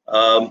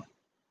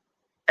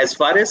 As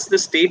far as the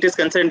state is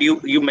concerned,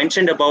 you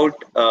mentioned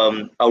about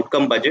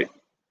outcome budget.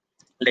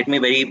 Let me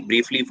very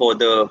briefly for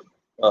the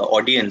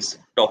audience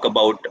talk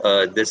about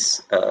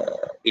this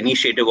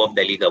initiative of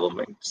Delhi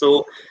government.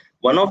 So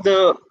one of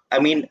the,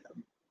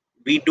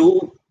 we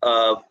do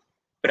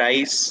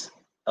price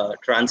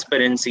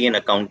transparency and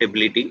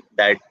accountability,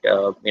 that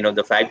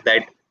the fact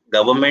that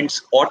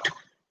governments ought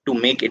to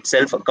make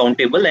itself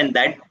accountable, and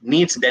that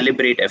needs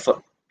deliberate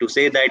effort to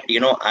say that,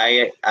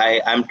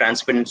 I'm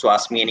transparent, so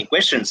ask me any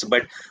questions.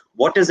 But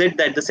what is it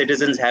that the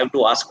citizens have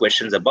to ask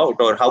questions about,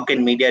 or how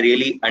can media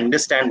really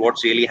understand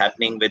what's really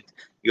happening with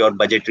your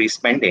budgetary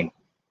spending?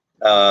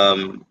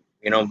 um,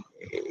 you know,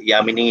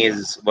 Yamini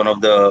is one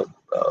of the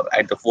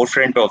at the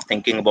forefront of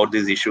thinking about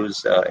these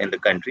issues in the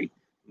country.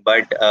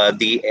 But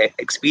the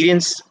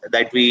experience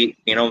that we,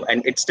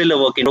 and it's still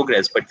a work in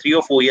progress. But 3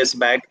 or 4 years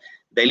back,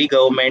 Delhi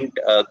government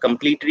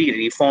completely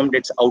reformed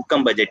its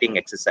outcome budgeting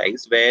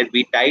exercise, where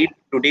we tied.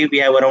 Today we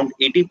have around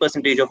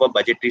 80% of our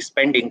budgetary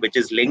spending, which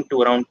is linked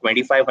to around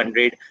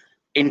 2,500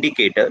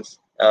 indicators,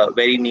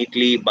 very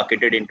neatly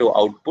bucketed into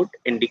output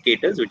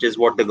indicators, which is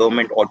what the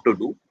government ought to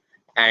do,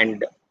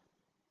 and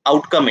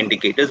outcome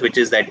indicators, which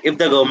is that if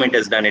the government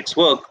has done its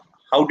work,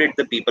 how did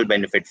the people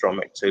benefit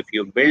from it? So if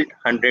you built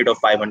 100 or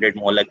 500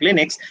 Mohalla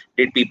clinics,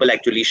 did people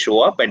actually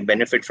show up and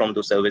benefit from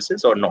those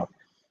services or not?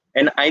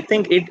 And I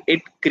think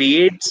it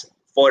creates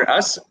for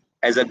us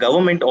as a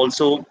government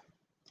also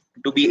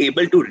to be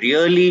able to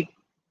really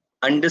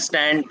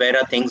understand where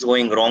are things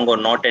going wrong or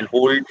not, and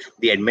hold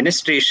the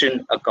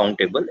administration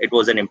accountable. It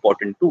was an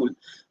important tool.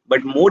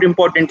 But more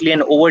importantly,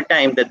 and over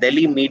time, the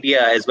Delhi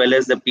media as well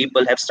as the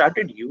people have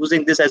started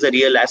using this as a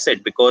real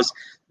asset, because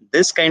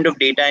this kind of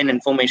data and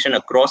information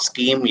across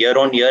scheme year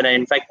on year, and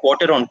in fact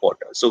quarter on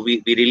quarter. So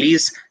we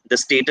release the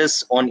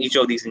status on each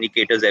of these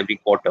indicators every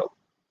quarter,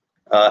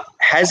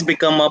 has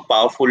become a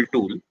powerful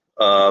tool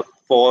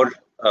for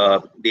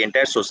the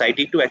entire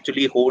society to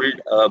actually hold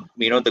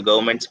the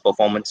government's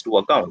performance to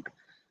account.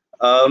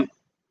 Um,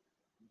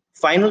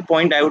 Final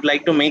point I would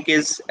like to make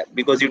is,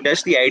 because you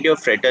touched the idea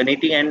of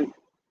fraternity, and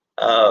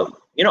I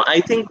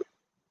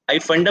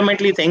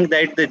fundamentally think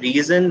that the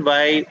reason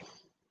why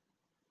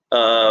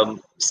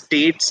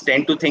states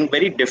tend to think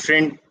very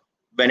different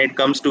when it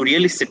comes to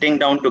really sitting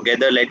down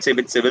together, let's say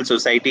with civil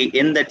society,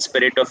 in that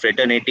spirit of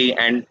fraternity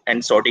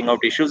and sorting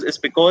out issues, is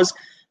because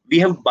we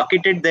have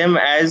bucketed them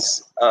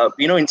as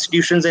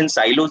institutions in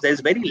silos.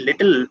 There's very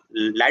little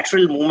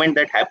lateral movement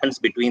that happens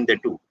between the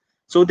two.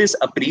 So this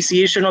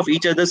appreciation of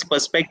each other's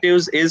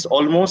perspectives is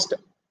almost,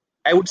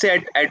 I would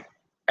say, at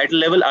a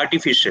level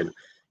artificial.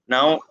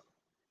 Now,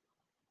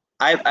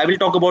 I will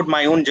talk about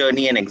my own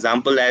journey and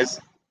example, as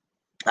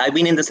I've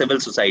been in the civil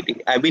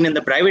society. I've been in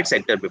the private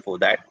sector before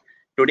that.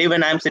 Today,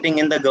 when I'm sitting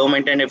in the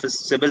government, and if a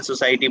civil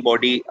society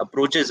body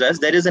approaches us,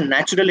 there is a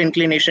natural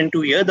inclination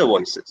to hear the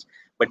voices.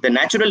 But the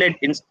natural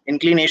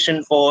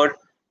inclination for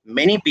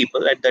many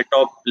people at the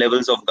top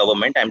levels of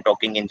government, I'm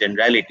talking in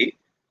generality,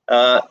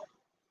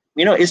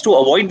 is to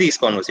avoid these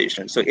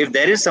conversations. So if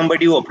there is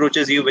somebody who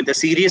approaches you with a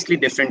seriously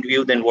different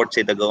view than what,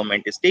 say, the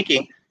government is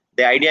taking,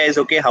 the idea is,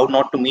 okay, how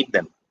not to meet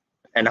them,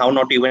 and how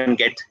not to even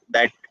get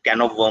that can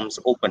of worms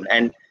open.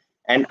 And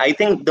I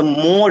think the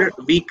more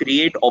we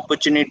create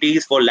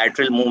opportunities for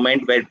lateral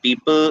movement, where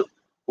people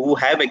who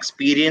have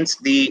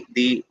experienced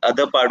the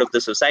other part of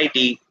the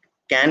society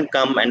can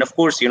come, and of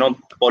course,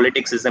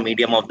 politics is the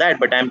medium of that,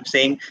 but I'm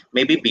saying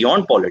maybe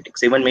beyond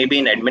politics, even maybe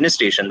in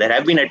administration. There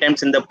have been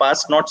attempts in the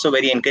past, not so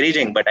very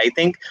encouraging, but I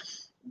think,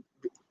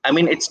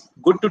 it's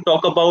good to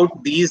talk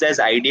about these as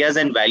ideas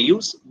and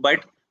values,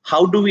 but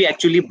how do we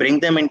actually bring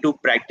them into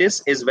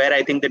practice is where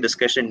I think the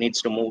discussion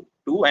needs to move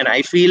to. And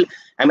I feel,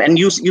 and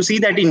you see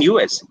that in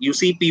US, you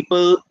see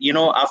people,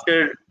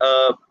 after,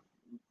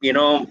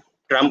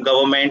 Trump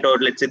government, or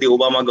let's say the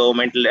Obama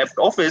government left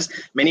office,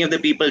 many of the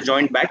people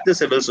joined back the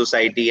civil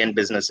society and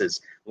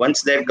businesses.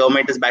 Once their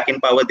government is back in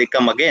power, they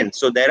come again.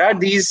 So there are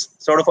these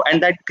sort of,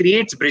 and that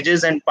creates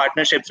bridges and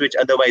partnerships which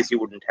otherwise you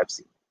wouldn't have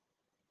seen.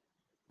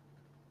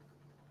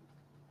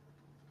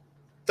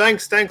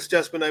 Thanks,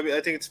 Jasmine.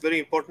 I think it's very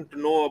important to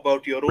know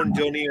about your own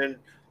journey, and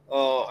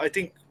I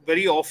think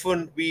very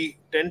often we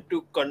tend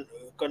to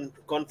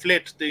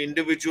conflate the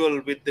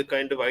individual with the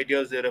kind of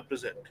ideas they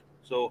represent.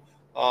 So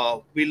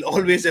we'll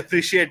always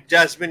appreciate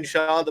Jasmine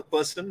Shah, the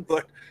person,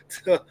 but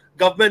the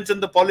governments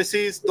and the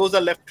policies, those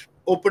are left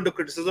open to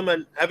criticism.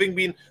 And having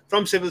been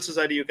from civil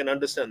society, you can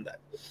understand that.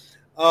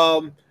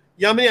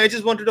 Yamini, I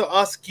just wanted to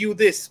ask you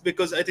this,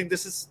 because I think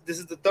this is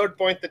the third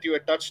point that you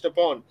had touched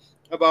upon,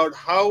 about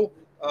how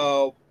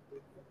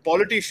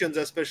politicians,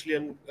 especially,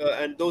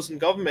 and those in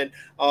government,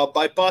 are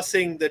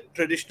bypassing the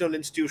traditional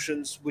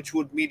institutions which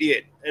would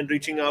mediate, and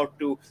reaching out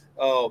to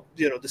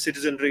the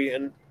citizenry,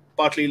 and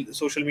partly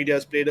social media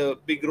has played a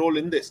big role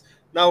in this.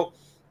 Now,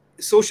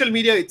 social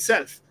media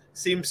itself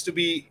seems to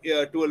be,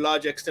 to a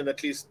large extent,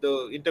 at least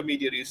the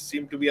intermediaries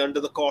seem to be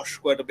under the cosh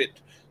quite a bit.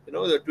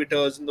 The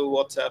Twitters and the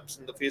WhatsApps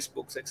and the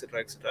Facebooks,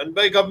 etc., etc. And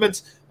by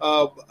governments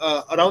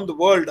around the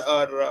world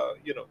are,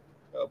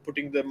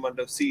 putting them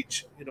under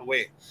siege in a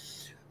way.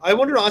 I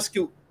wanted to ask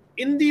you,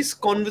 in these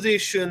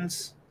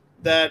conversations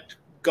that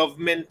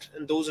government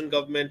and those in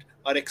government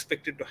are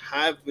expected to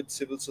have with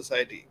civil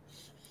society,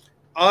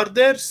 are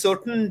there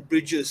certain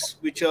bridges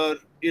which are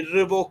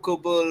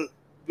irrevocable,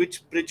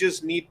 which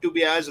bridges need to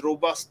be as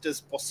robust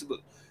as possible?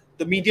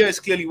 The media is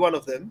clearly one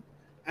of them,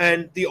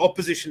 and the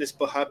opposition is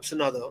perhaps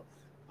another.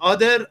 Are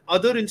there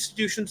other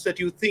institutions that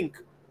you think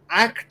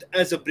act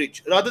as a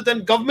bridge rather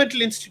than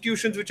governmental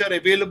institutions which are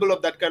available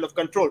of that kind of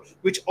control,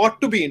 which ought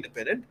to be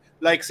independent,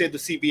 like say the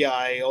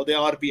CBI or the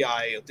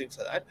RBI or things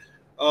like that.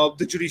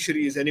 The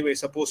judiciary is anyway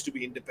supposed to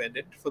be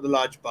independent for the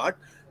large part.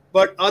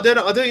 But are there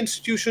other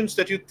institutions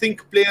that you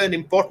think play an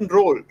important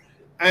role?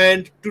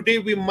 And today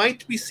we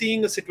might be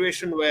seeing a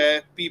situation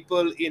where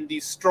people in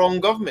these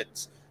strong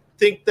governments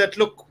think that,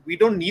 look, we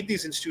don't need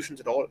these institutions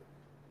at all.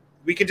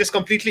 We can just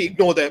completely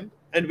ignore them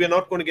and we're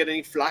not going to get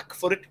any flack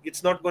for it.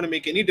 It's not going to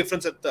make any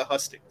difference at the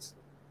hustings.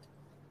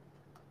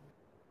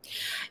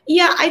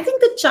 Yeah, I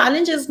think the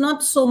challenge is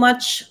not so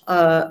much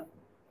that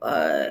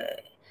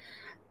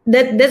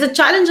there's a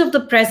challenge of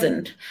the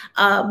present,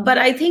 but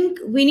I think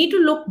we need to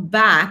look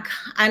back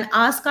and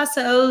ask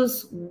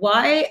ourselves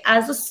why,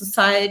 as a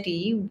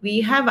society,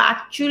 we have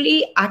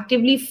actually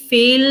actively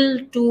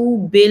failed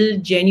to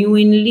build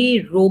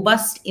genuinely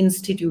robust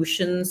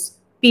institutions.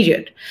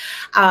 Period.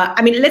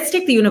 I mean, let's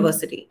take the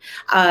university.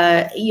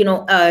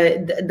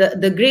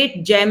 The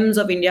great gems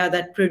of India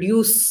that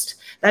produced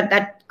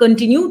that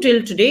continue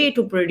till today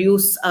to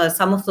produce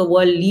some of the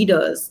world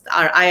leaders,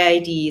 our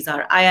IITs,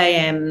 our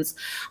IIMs.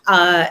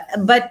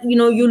 But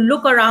you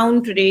look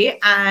around today,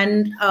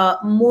 and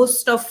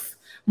most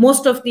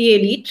of the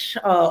elite,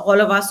 all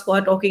of us who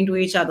are talking to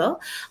each other,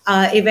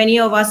 if any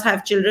of us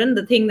have children,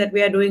 the thing that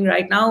we are doing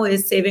right now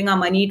is saving our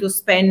money to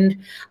spend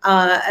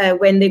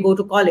when they go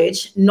to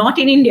college, not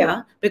in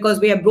India,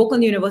 because we have broken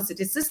the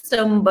university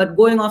system, but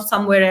going off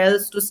somewhere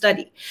else to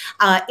study.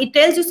 It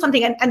tells you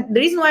something. And the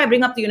reason why I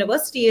bring up the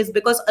university is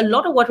because a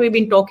lot of what we've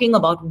been talking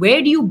about,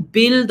 where do you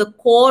build the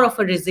core of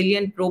a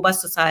resilient,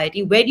 robust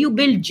society? Where do you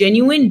build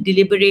genuine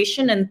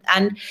deliberation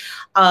and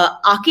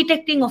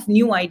architecting of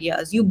new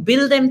ideas? You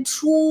build them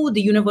through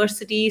the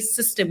university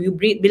system. You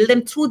build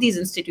them through these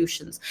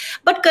institutions.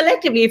 But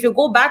collectively, if you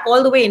go back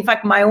all the way, in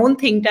fact, my own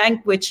think tank,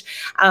 which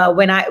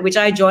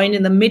I joined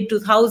in the mid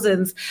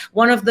 2000s,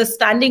 one of the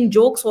standing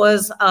jokes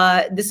was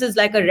this is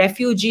like a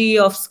refugee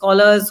of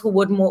scholars who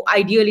would more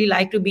ideally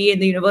like to be in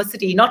the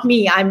university. Not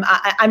me.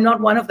 I'm not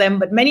one of them,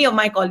 but many of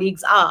my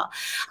colleagues are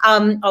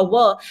or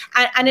were,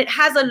 and it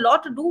has a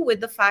lot to do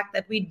with the fact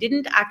that we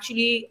didn't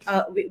actually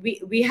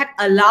we had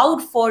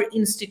allowed for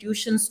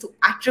institutions to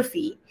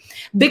atrophy.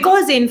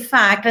 Because in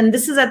fact, and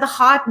this is at the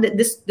heart,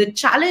 the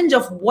challenge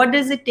of what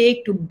does it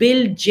take to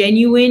build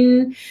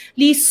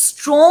genuinely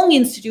strong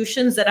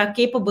institutions that are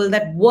capable,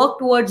 that work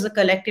towards a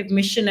collective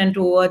mission and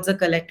towards a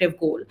collective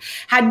goal,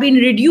 had been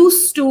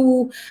reduced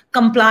to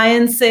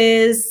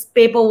compliances,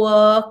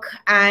 paperwork,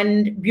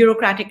 and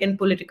bureaucratic and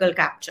political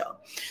capture.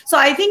 So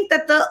I think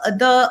that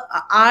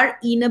our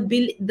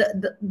inability,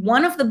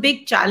 one of the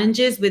big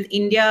challenges with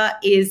India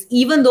is,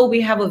 even though we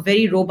have a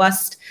very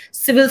robust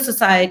civil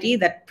society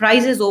that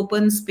prizes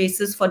open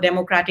spaces for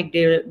democratic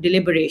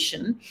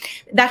deliberation,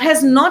 that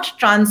has not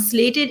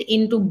translated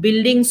into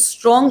building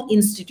strong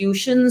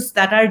institutions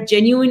that are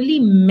genuinely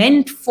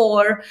meant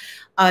for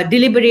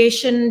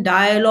deliberation,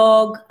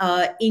 dialogue,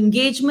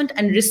 engagement,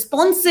 and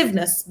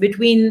responsiveness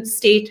between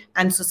state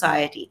and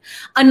society.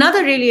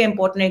 Another really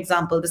important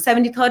example, the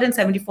 73rd and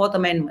 74th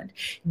Amendment,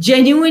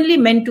 genuinely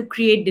meant to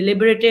create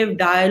deliberative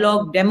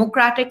dialogue,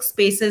 democratic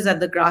spaces at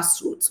the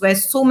grassroots, where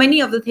so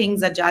many of the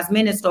things that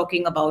Jasmine is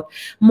talking about,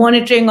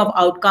 monitoring of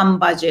outcome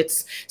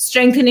budgets,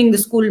 strengthening the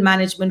school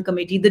management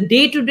committee, the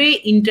day-to-day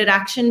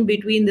interaction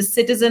between the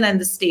citizen and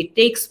the state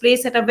takes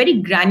place at a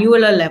very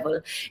granular level.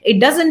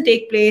 It doesn't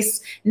take place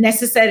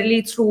necessarily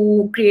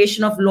through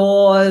creation of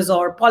laws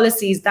or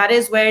policies. That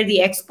is where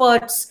the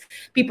experts,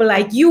 people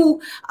like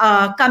you,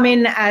 come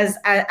in as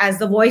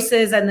the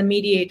voices and the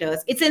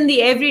mediators. It's in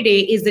the everyday.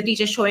 Is the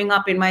teacher showing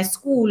up in my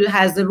school?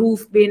 Has the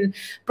roof been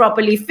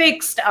properly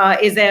fixed?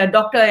 Is there a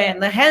doctor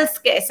in the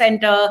health care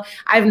center?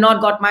 I've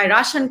not got my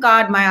ration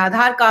card, my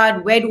Aadhaar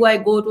card. Where do I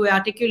go to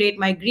articulate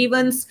my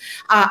grievance?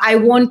 I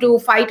want to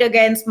fight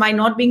against my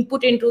not being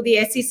put into the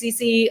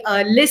SECC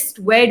list.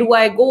 Where do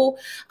I go?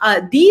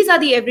 These are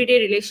the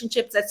everyday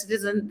relationships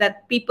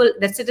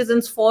that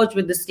citizens forge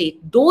with the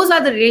state. Those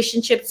are the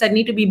relationships that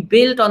need to be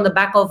built on the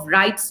back of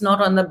rights, not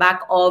on the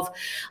back of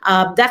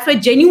that's where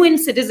genuine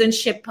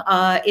citizenship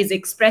is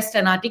expressed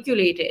and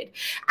articulated.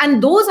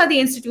 And those are the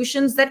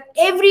institutions that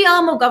every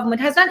arm of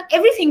government has done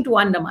everything to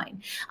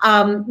undermine.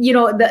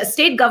 The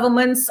state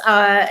governments,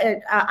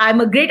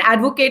 I'm a great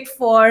advocate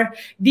for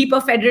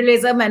deeper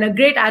federalism and a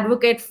great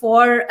advocate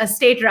for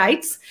state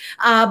rights.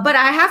 But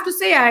I have to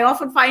say, I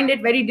often find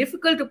it very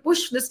difficult to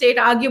push the state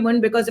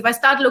argument, because if I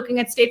start looking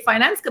at state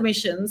finance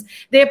commissions,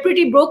 they're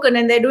pretty broken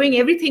and they're doing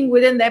everything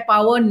within their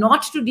power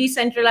not to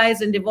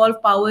decentralize and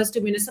devolve powers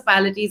to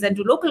municipalities and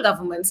to local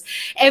governments.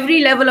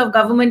 Every level of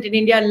government in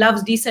India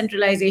loves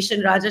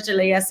decentralization, Raja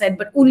Chalaya said,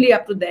 but only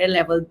up to their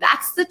level.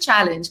 That's the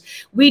challenge.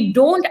 We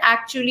don't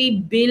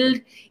actually build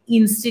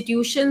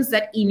institutions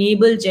that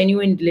enable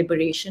genuine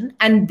deliberation,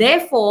 and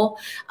therefore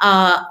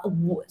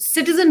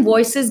citizen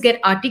voices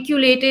get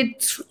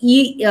articulated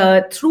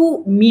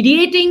through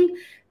mediating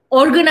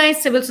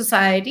organized civil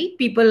society,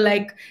 people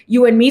like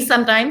you and me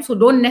sometimes who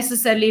don't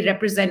necessarily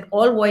represent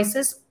all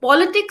voices,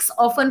 politics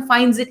often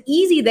finds it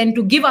easy then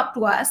to give up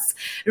to us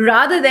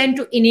rather than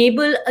to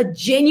enable a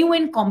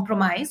genuine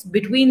compromise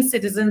between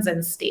citizens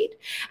and state.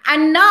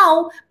 And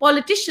now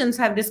politicians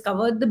have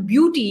discovered the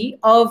beauty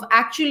of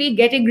actually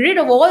getting rid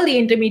of all the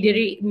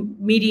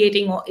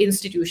mediating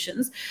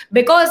institutions,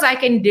 because I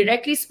can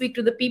directly speak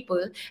to the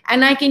people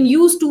and I can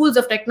use tools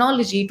of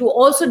technology to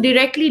also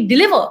directly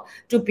deliver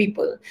to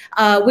people,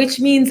 which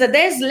means that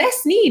there's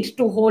less need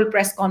to hold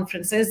press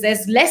conferences,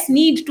 there's less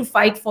need to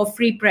fight for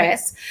free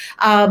press.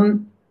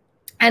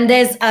 And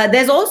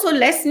there's also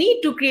less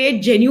need to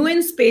create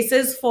genuine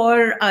spaces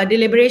for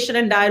deliberation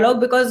and dialogue,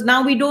 because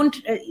now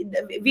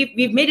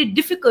we've made it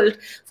difficult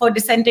for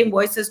dissenting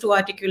voices to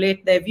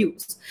articulate their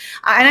views.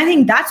 And I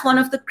think that's one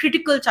of the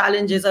critical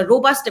challenges. A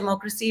robust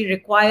democracy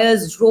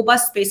requires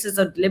robust spaces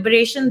of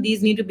deliberation.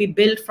 These need to be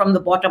built from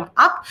the bottom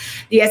up.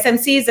 The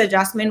SMCs that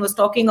Jasmine was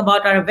talking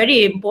about are a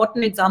very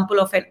important example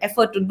of an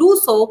effort to do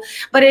so,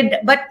 but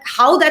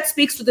how that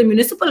speaks to the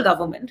municipal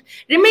government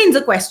remains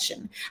a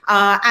question.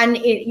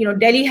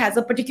 Delhi has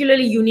a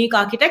particularly unique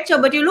architecture,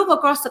 but you look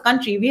across the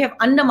country, we have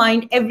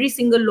undermined every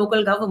single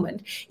local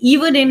government.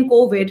 Even in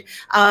COVID,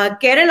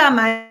 Kerala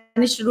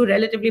managed to do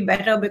relatively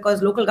better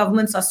because local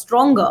governments are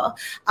stronger,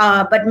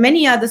 but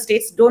many other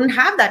states don't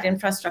have that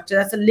infrastructure.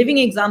 That's a living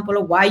example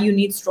of why you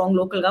need strong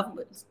local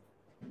governments.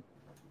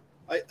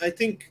 I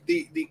think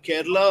the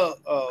Kerala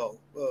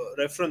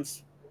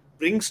reference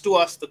brings to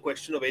us the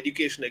question of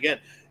education again.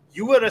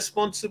 You were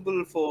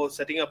responsible for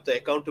setting up the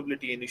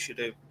accountability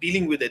initiative,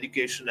 dealing with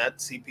education at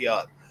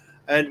CPR.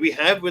 And we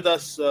have with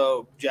us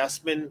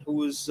Jasmine,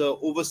 who is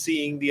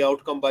overseeing the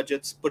outcome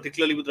budgets,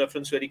 particularly with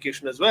reference to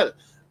education as well,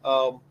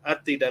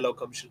 at the Dialogue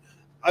Commission.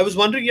 I was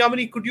wondering,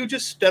 Yamini, could you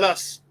just tell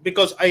us,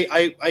 because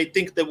I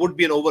think there would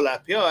be an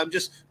overlap here. I'm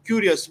just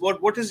curious,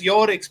 what has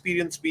your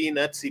experience been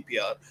at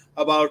CPR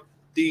about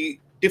the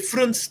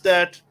difference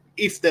that,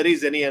 if there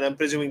is any, and I'm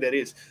presuming there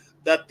is,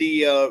 that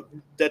the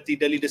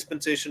Delhi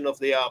dispensation of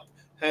the AAP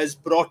has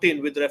brought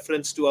in with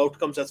reference to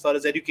outcomes as far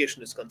as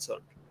education is concerned?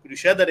 Could you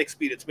share that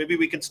experience? Maybe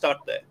we can start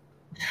there.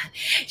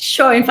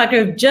 Sure. In fact,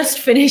 we've just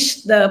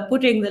finished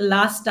putting the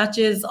last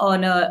touches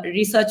on a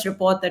research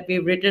report that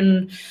we've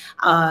written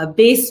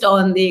based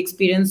on the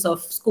experience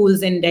of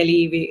schools in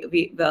Delhi.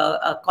 We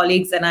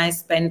colleagues and I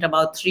spent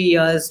about 3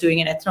 years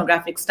doing an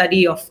ethnographic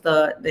study of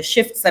the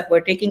shifts that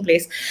were taking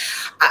place.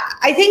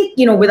 I think,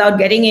 without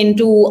getting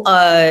into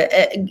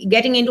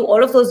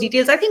all of those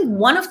details, I think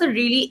one of the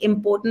really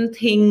important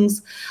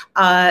things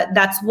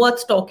that's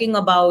worth talking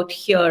about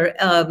here,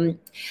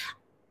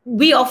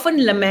 we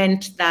often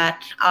lament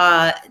that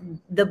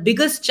the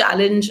biggest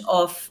challenge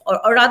or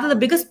rather the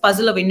biggest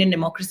puzzle of Indian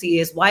democracy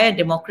is why a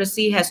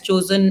democracy has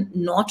chosen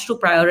not to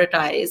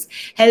prioritize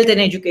health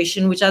and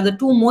education, which are the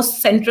two most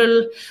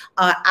central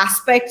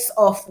aspects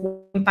of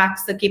what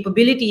impacts the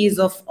capabilities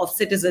of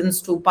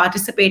citizens to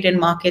participate in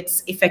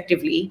markets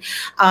effectively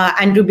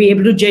and to be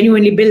able to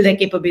genuinely build their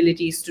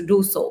capabilities to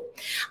do so.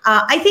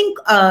 I think,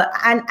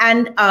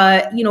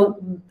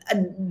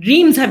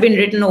 reams have been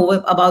written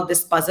about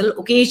this puzzle.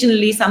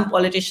 Occasionally, some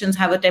politicians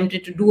have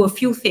attempted to do a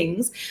few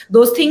things.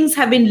 Those things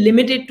have been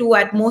limited to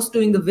at most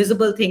doing the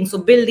visible things. So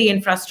build the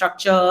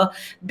infrastructure,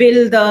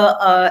 build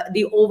put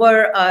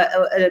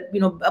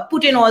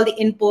in all the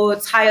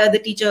inputs, hire the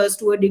teachers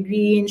to a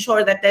degree,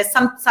 ensure that there's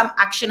some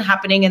action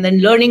happening, and then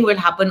learning will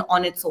happen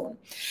on its own.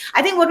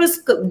 I think what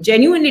was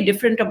genuinely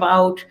different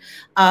about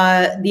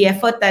the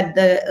effort that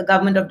the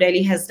government of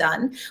Delhi has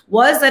done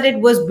was that it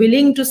was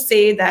willing to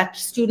say that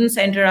students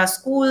enter our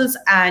schools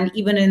and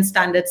even in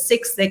standard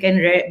 6 they can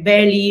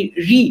barely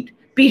read,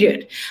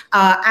 period.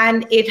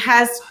 And it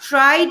has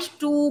tried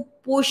to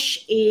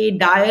push a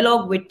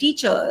dialogue with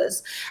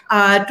teachers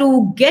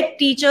to get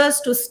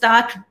teachers to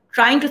start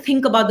trying to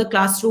think about the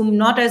classroom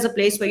not as a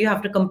place where you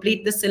have to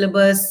complete the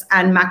syllabus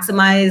and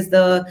maximize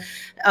the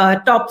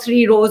top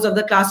 3 rows of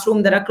the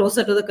classroom that are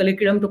closer to the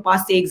curriculum to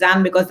pass the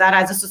exam, because that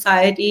as a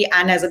society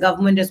and as a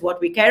government is what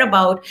we care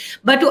about,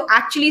 but to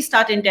actually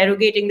start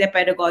interrogating their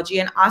pedagogy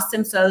and ask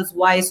themselves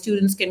why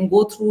students can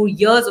go through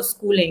years of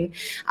schooling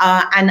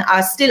and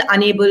are still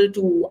unable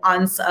to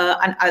answer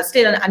and are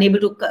still unable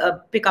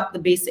to pick up the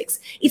basics.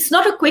 It's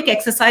not a quick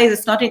exercise.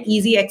 It's not an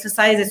easy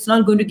exercise. It's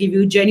not going to give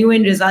you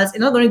genuine results. It's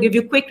not going to give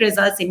you quick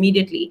results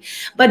immediately.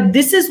 But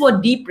this is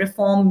what deep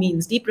reform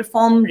means. Deep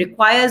reform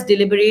requires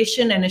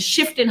deliberation and a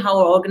shift in how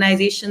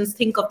organizations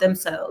think of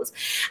themselves.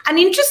 And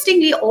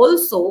interestingly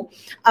also,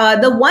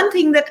 the one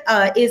thing that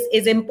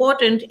is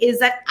important is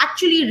that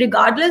actually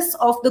regardless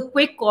of the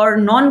quick or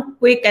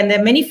non-quick, and there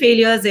are many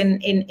failures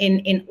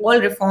in all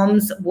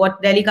reforms,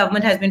 what Delhi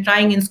government has been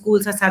trying in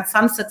schools has had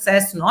some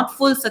success, not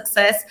full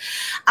success,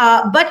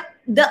 but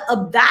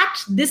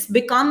this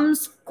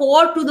becomes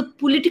core to the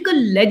political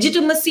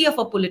legitimacy of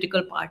a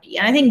political party.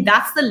 And I think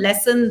that's the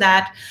lesson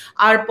that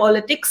our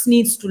politics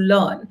needs to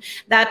learn,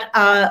 that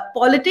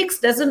politics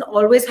doesn't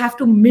always have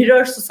to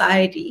mirror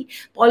society.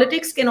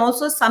 Politics can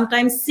also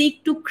sometimes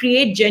seek to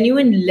create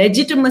genuine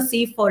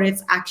legitimacy for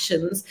its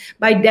actions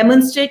by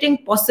demonstrating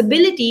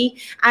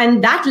possibility,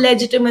 and that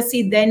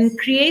legitimacy then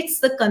creates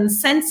the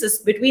consensus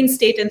between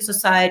state and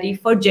society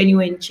for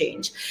genuine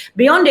change.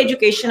 Beyond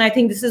education, I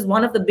think this is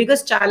one of the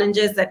biggest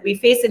challenges that we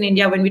face in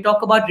India when we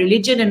talk about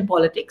religion and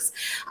politics.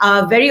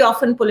 Very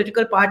often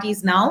political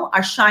parties now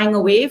are shying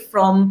away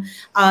from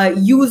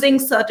using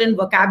certain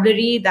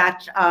vocabulary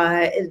that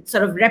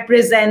sort of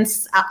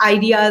represents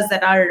ideas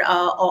that are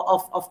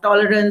of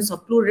tolerance,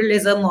 of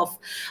pluralism, of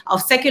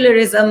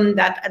secularism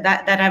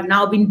that have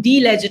now been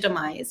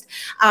delegitimized.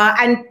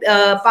 And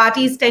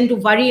parties tend to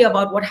worry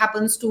about what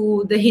happens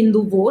to the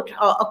Hindu vote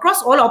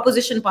across all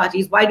opposition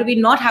parties. Why do we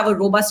not have a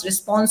robust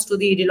response to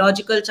the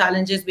ideological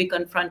challenges we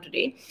confront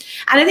today?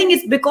 And I think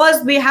it's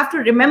because we have to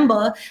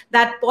remember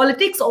that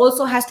politics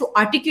also has to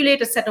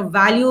articulate a set of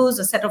values,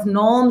 a set of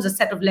norms, a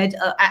set of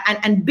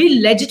and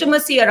build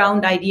legitimacy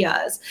around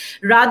ideas,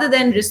 rather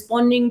than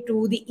responding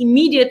to the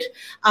immediate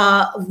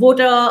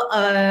voter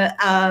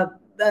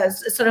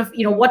sort of,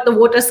 what the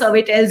voter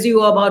survey tells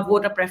you about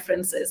voter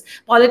preferences.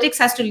 Politics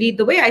has to lead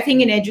the way. I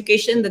think in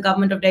education, the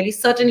government of Delhi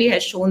certainly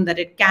has shown that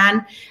it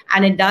can,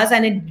 and it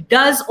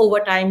does over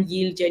time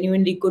yield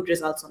genuinely good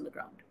results on the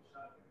ground.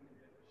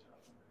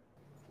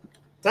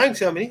 Thanks,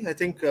 Yamini. I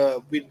think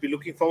we'd be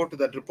looking forward to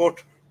that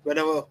report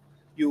whenever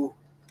you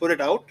put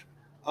it out.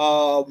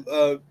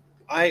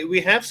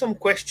 We have some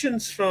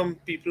questions from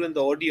people in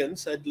the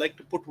audience. I'd like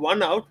to put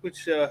one out,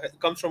 which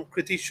comes from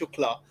Kriti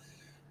Shukla.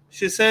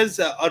 She says,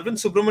 Arvind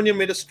Subramanian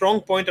made a strong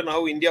point on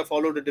how India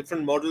followed a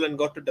different model and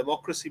got to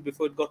democracy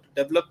before it got to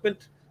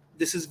development.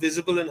 This is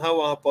visible in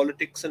how our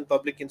politics and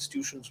public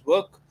institutions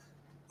work.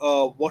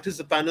 What is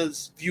the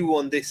panel's view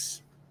on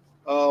this?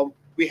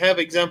 We have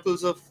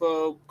examples of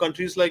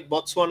countries like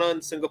Botswana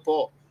and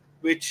Singapore,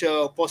 which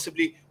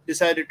possibly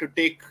decided to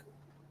take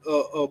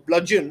a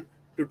bludgeon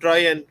to try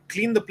and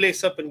clean the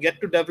place up and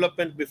get to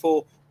development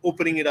before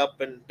opening it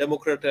up and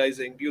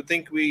democratizing. Do you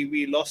think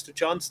we lost a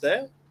chance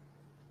there?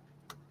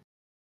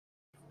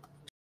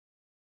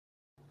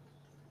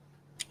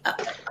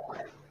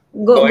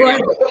 Go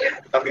ahead.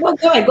 Okay. Go ahead. I'll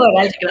take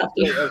it after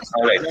you.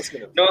 All right.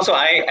 No, so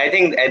I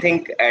think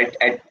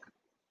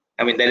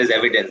I mean, there is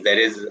evidence.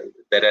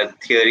 There are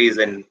theories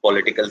and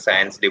political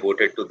science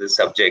devoted to this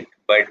subject.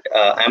 But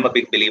I'm a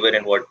big believer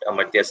in what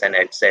Amartya Sen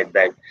had said,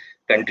 that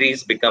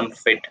countries become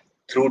fit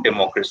through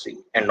democracy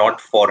and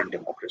not for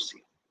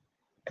democracy.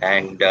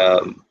 And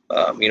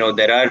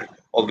there are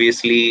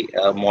obviously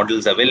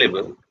models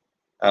available.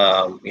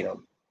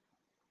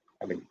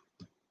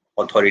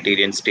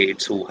 Authoritarian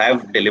states who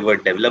have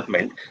delivered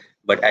development,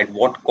 but at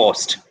what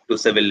cost to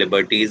civil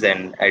liberties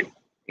and at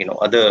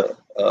other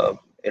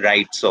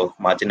rights of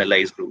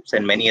marginalized groups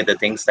and many other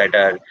things that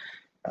are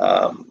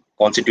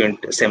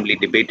Constituent Assembly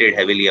debated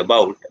heavily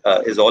about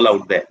is all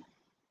out there.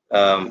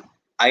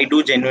 I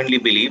do genuinely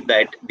believe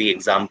that the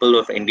example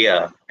of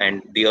India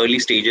and the early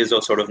stages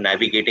of sort of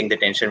navigating the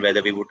tension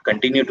whether we would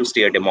continue to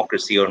stay a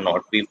democracy or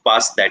not, we've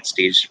passed that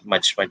stage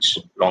much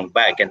long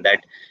back, and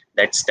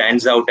that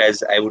stands out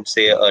as, I would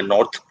say, a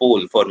north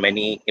pole for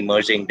many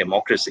emerging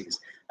democracies.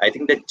 I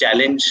think the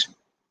challenge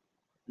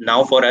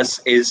now for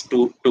us is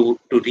to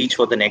reach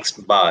for the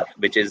next bar,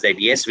 which is that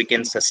yes, we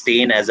can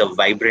sustain as a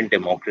vibrant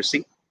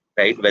democracy,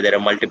 right? Where there are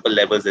multiple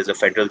levels, there's a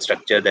federal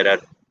structure, there are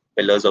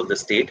pillars of the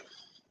state,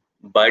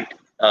 but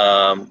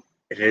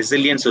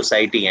resilient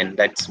society, and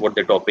that's what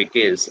the topic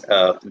is,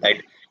 that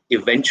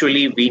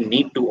eventually we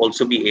need to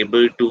also be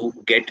able to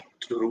get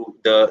through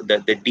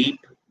the deep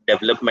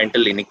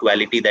developmental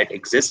inequality that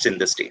exists in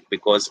the state,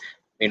 because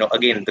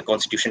again, the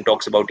constitution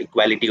talks about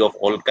equality of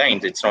all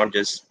kinds. It's not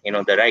just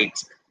the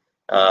rights,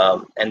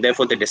 and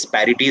therefore the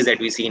disparities that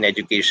we see in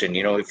education,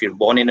 if you're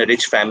born in a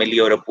rich family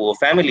or a poor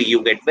family,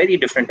 you get very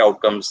different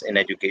outcomes in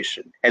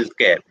education,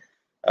 healthcare,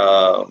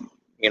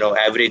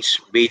 average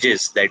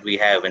wages that we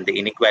have, and the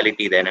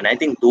inequality then. And I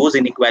think those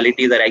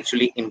inequalities are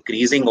actually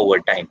increasing over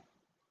time.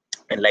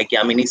 And like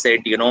Yamini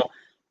said,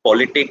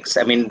 politics,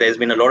 I mean, there's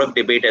been a lot of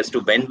debate as to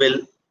when will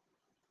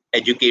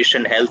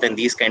education, health, and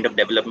these kind of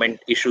development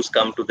issues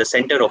come to the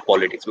center of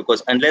politics,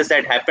 because unless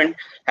that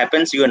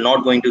happens, you are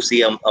not going to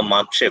see a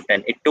marked shift.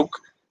 And it took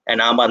an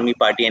Aam Aadmi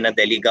Party and a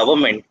Delhi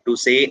government to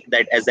say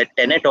that as a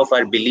tenet of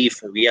our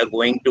belief, we are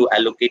going to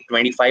allocate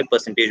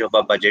 25% of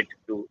our budget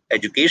to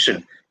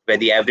education, where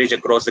the average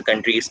across the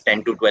country is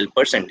 10 to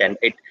 12%. And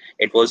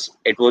it was,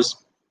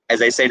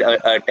 as I said,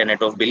 a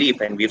tenet of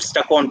belief, and we've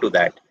stuck on to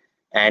that.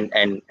 And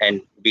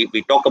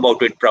we talk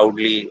about it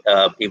proudly,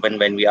 even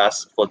when we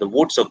ask for the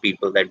votes of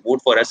people that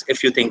vote for us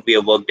if you think we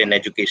have worked in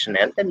education,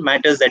 health, and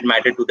matters that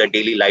matter to the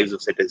daily lives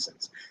of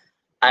citizens.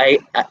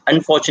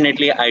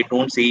 Unfortunately, I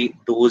don't see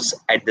those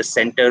at the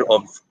center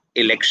of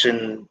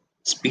election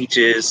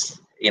speeches,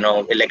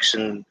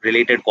 election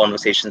related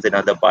conversations in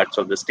other parts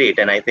of the state.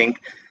 And I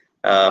think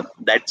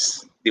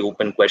that's the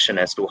open question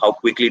as to how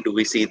quickly do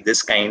we see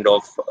this kind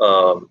of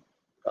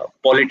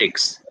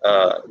politics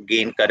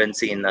gain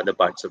currency in other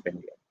parts of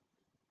India.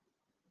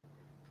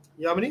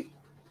 Yamini?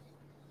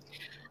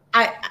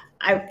 I,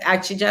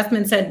 actually,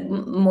 Jasmine said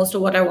most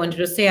of what I wanted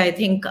to say. I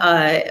think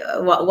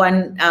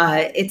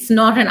it's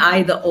not an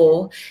either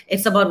or.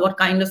 It's about what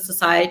kind of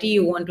society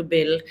you want to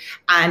build,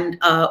 and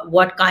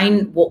what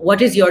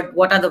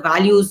are the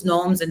values,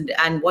 norms,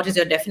 and what is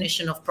your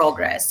definition of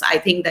progress. I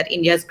think that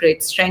India's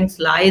great strength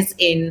lies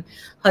in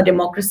her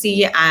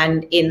democracy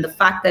and in the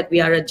fact that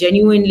we are a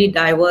genuinely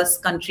diverse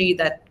country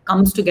that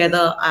comes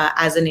together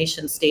as a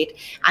nation state,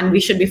 and we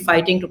should be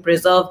fighting to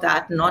preserve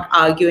that, not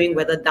arguing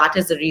whether that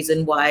is the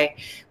reason why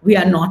we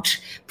are not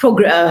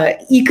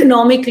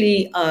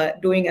economically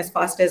doing as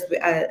fast as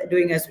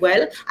doing as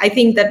well. I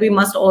think that we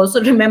must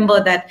also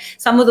remember that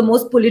some of the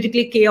most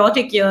politically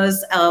chaotic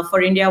years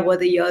for India were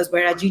the years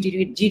where our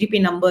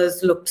GDP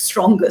numbers looked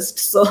strongest.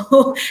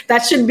 So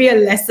that should be a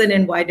lesson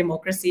in why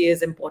democracy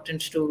is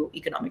important to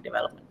economic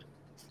development.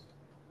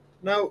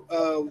 Now,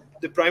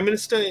 the Prime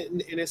Minister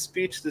in his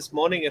speech this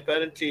morning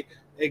apparently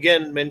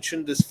again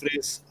mentioned this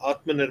phrase,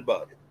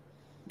 Atmanirbhar.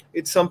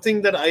 It's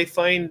something that I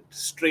find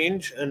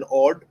strange and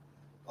odd.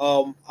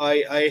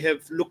 I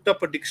have looked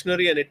up a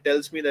dictionary and it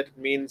tells me that it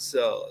means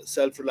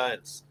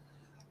self-reliance.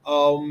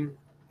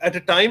 At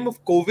a time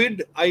of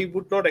COVID, I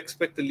would not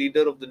expect the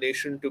leader of the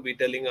nation to be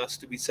telling us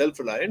to be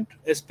self-reliant,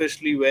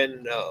 especially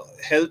when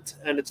health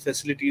and its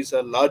facilities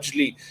are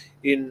largely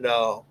in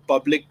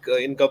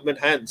in government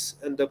hands,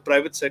 and the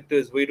private sector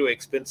is way too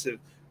expensive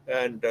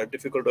and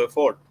difficult to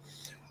afford.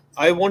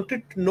 I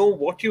wanted to know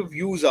what your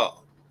views are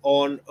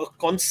on a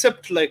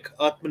concept like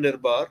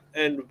Atmanirbhar,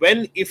 and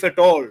when, if at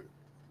all,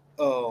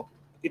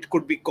 it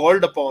could be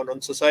called upon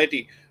on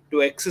society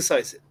to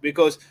exercise it.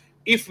 Because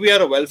if we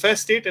are a welfare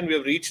state and we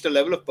have reached a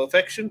level of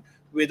perfection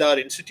with our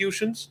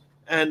institutions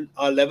and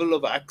our level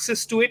of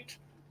access to it,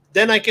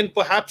 then I can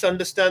perhaps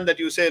understand that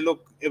you say,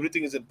 look,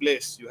 everything is in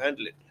place, you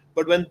handle it.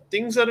 But when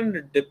things are in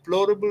a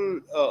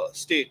deplorable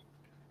state,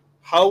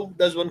 how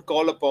does one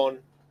call upon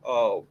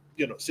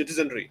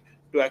citizenry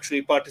to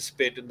actually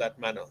participate in that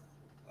manner?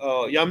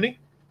 Yamini?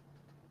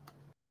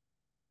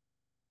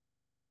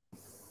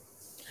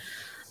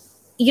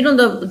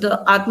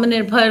 The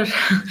Atmanirbhar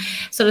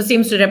sort of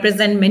seems to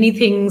represent many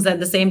things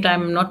at the same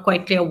time. I'm not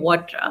quite clear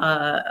what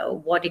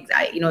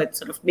exactly, it's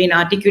sort of been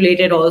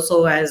articulated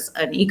also as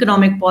an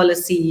economic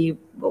policy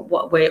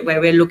where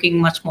we're looking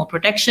much more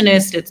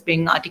protectionist. It's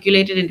being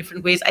articulated in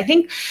different ways, I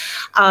think.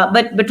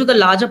 But to the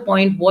larger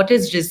point, what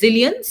is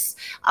resilience?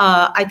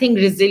 I think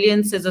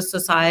resilience is a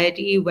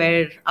society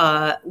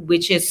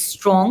which is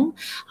strong,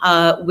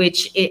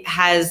 which it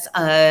has,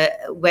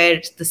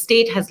 where the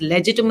state has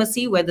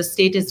legitimacy, where the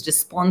state is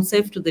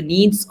responsive to the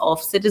needs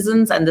of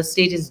citizens and the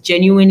state is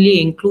genuinely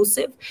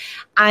inclusive.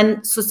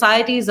 And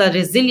societies are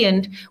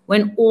resilient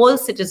when all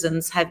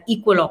citizens have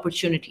equal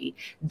opportunity.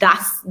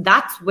 That's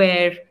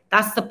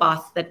the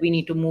path that we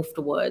need to move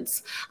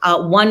towards.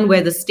 One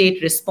where the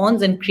state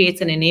responds and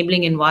creates an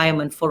enabling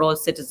environment for all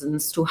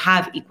citizens to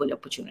have equal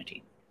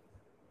opportunity.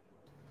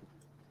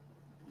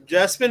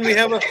 Jasmine, we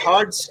have a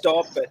hard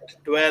stop at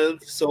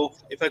 12. So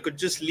if I could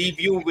just leave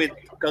you with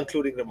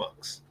concluding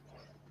remarks.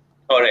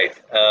 All right.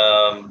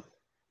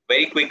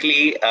 Very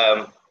quickly,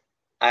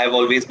 I've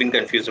always been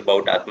confused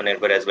about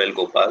Atmanirbhar as well,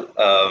 Gopal.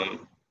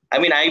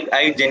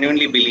 I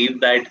genuinely believe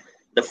that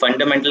the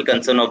fundamental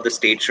concern of the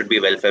state should be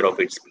welfare of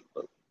its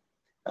people.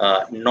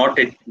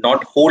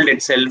 Not hold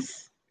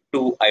itself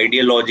to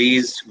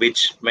ideologies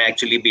which may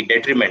actually be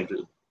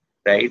detrimental,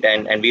 right?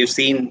 And we have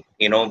seen,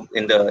 in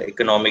the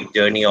economic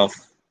journey of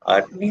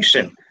our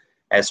nation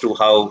as to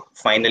how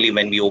finally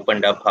when we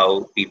opened up,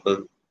 how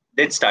people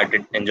did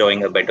started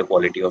enjoying a better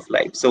quality of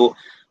life. So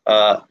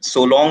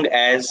so long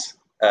as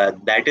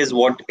that is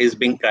what is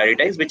being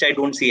prioritized, which I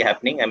don't see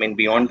happening. I mean,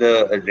 beyond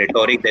the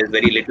rhetoric, there's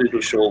very little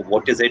to show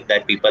what is it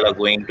that people are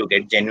going to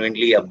get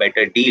genuinely a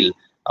better deal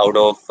out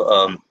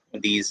of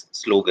these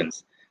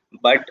slogans.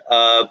 But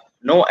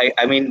no,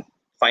 I mean,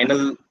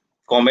 final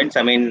comments.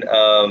 I mean,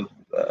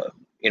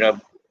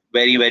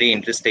 very, very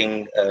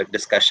interesting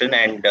discussion.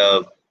 And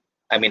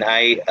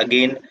I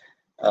again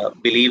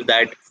believe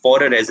that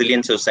for a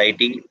resilient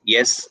society,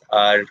 yes,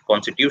 our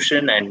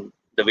constitution and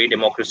the way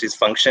democracies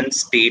function,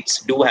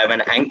 states do have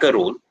an anchor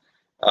role.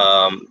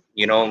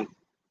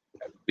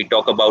 We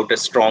talk about a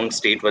strong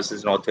state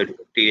versus an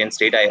authoritarian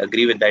state. I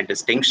agree with that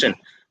distinction.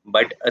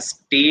 But a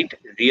state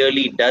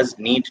really does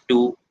need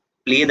to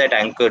play that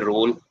anchor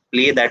role,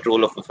 play that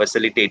role of a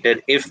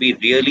facilitator, if we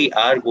really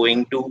are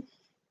going to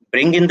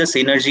bring in the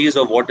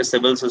synergies of what a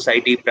civil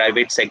society,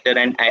 private sector,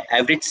 and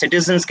average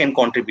citizens can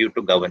contribute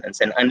to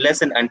governance. And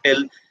unless and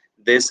until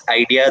this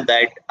idea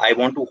that I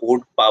want to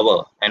hold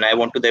power and I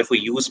want to therefore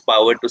use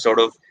power to sort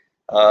of,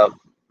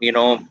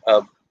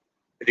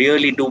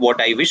 really do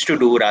what I wish to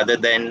do rather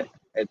than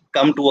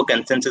come to a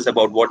consensus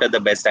about what are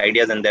the best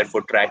ideas and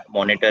therefore track,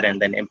 monitor,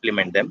 and then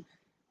implement them.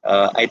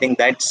 I think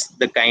that's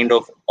the kind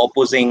of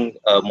opposing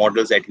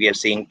models that we are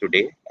seeing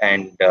today.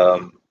 And,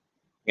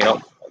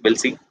 we'll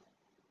see.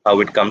 how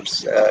it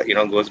comes,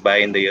 goes by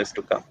in the years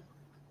to come.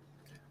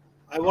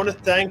 I want to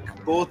thank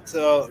both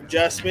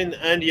Jasmine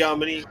and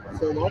Yamini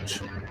so much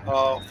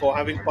for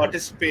having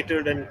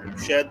participated and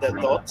shared their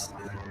thoughts,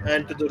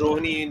 and to the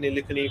Rohini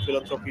Nilekani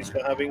Philanthropies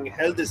for having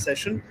held this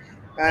session.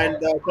 And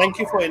thank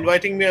you for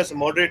inviting me as a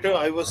moderator.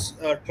 I was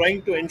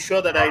trying to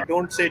ensure that I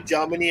don't say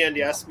Jamini and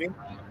Yasmin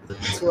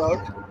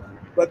throughout.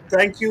 But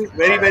thank you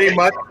very, very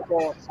much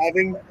for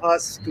having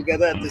us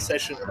together at this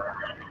session.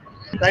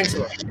 Thanks a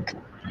lot.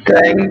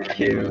 Thank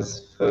you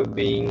for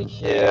being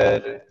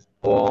here.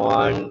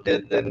 On to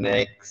the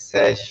next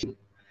session.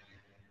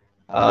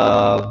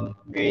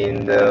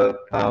 Being the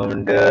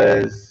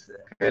founders,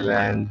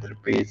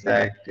 philanthropies,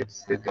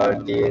 actives, with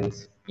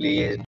audience,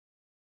 please